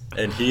emails.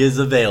 And he is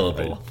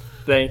available.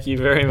 Thank you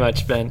very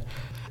much, Ben.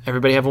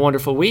 Everybody have a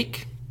wonderful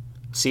week.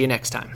 See you next time.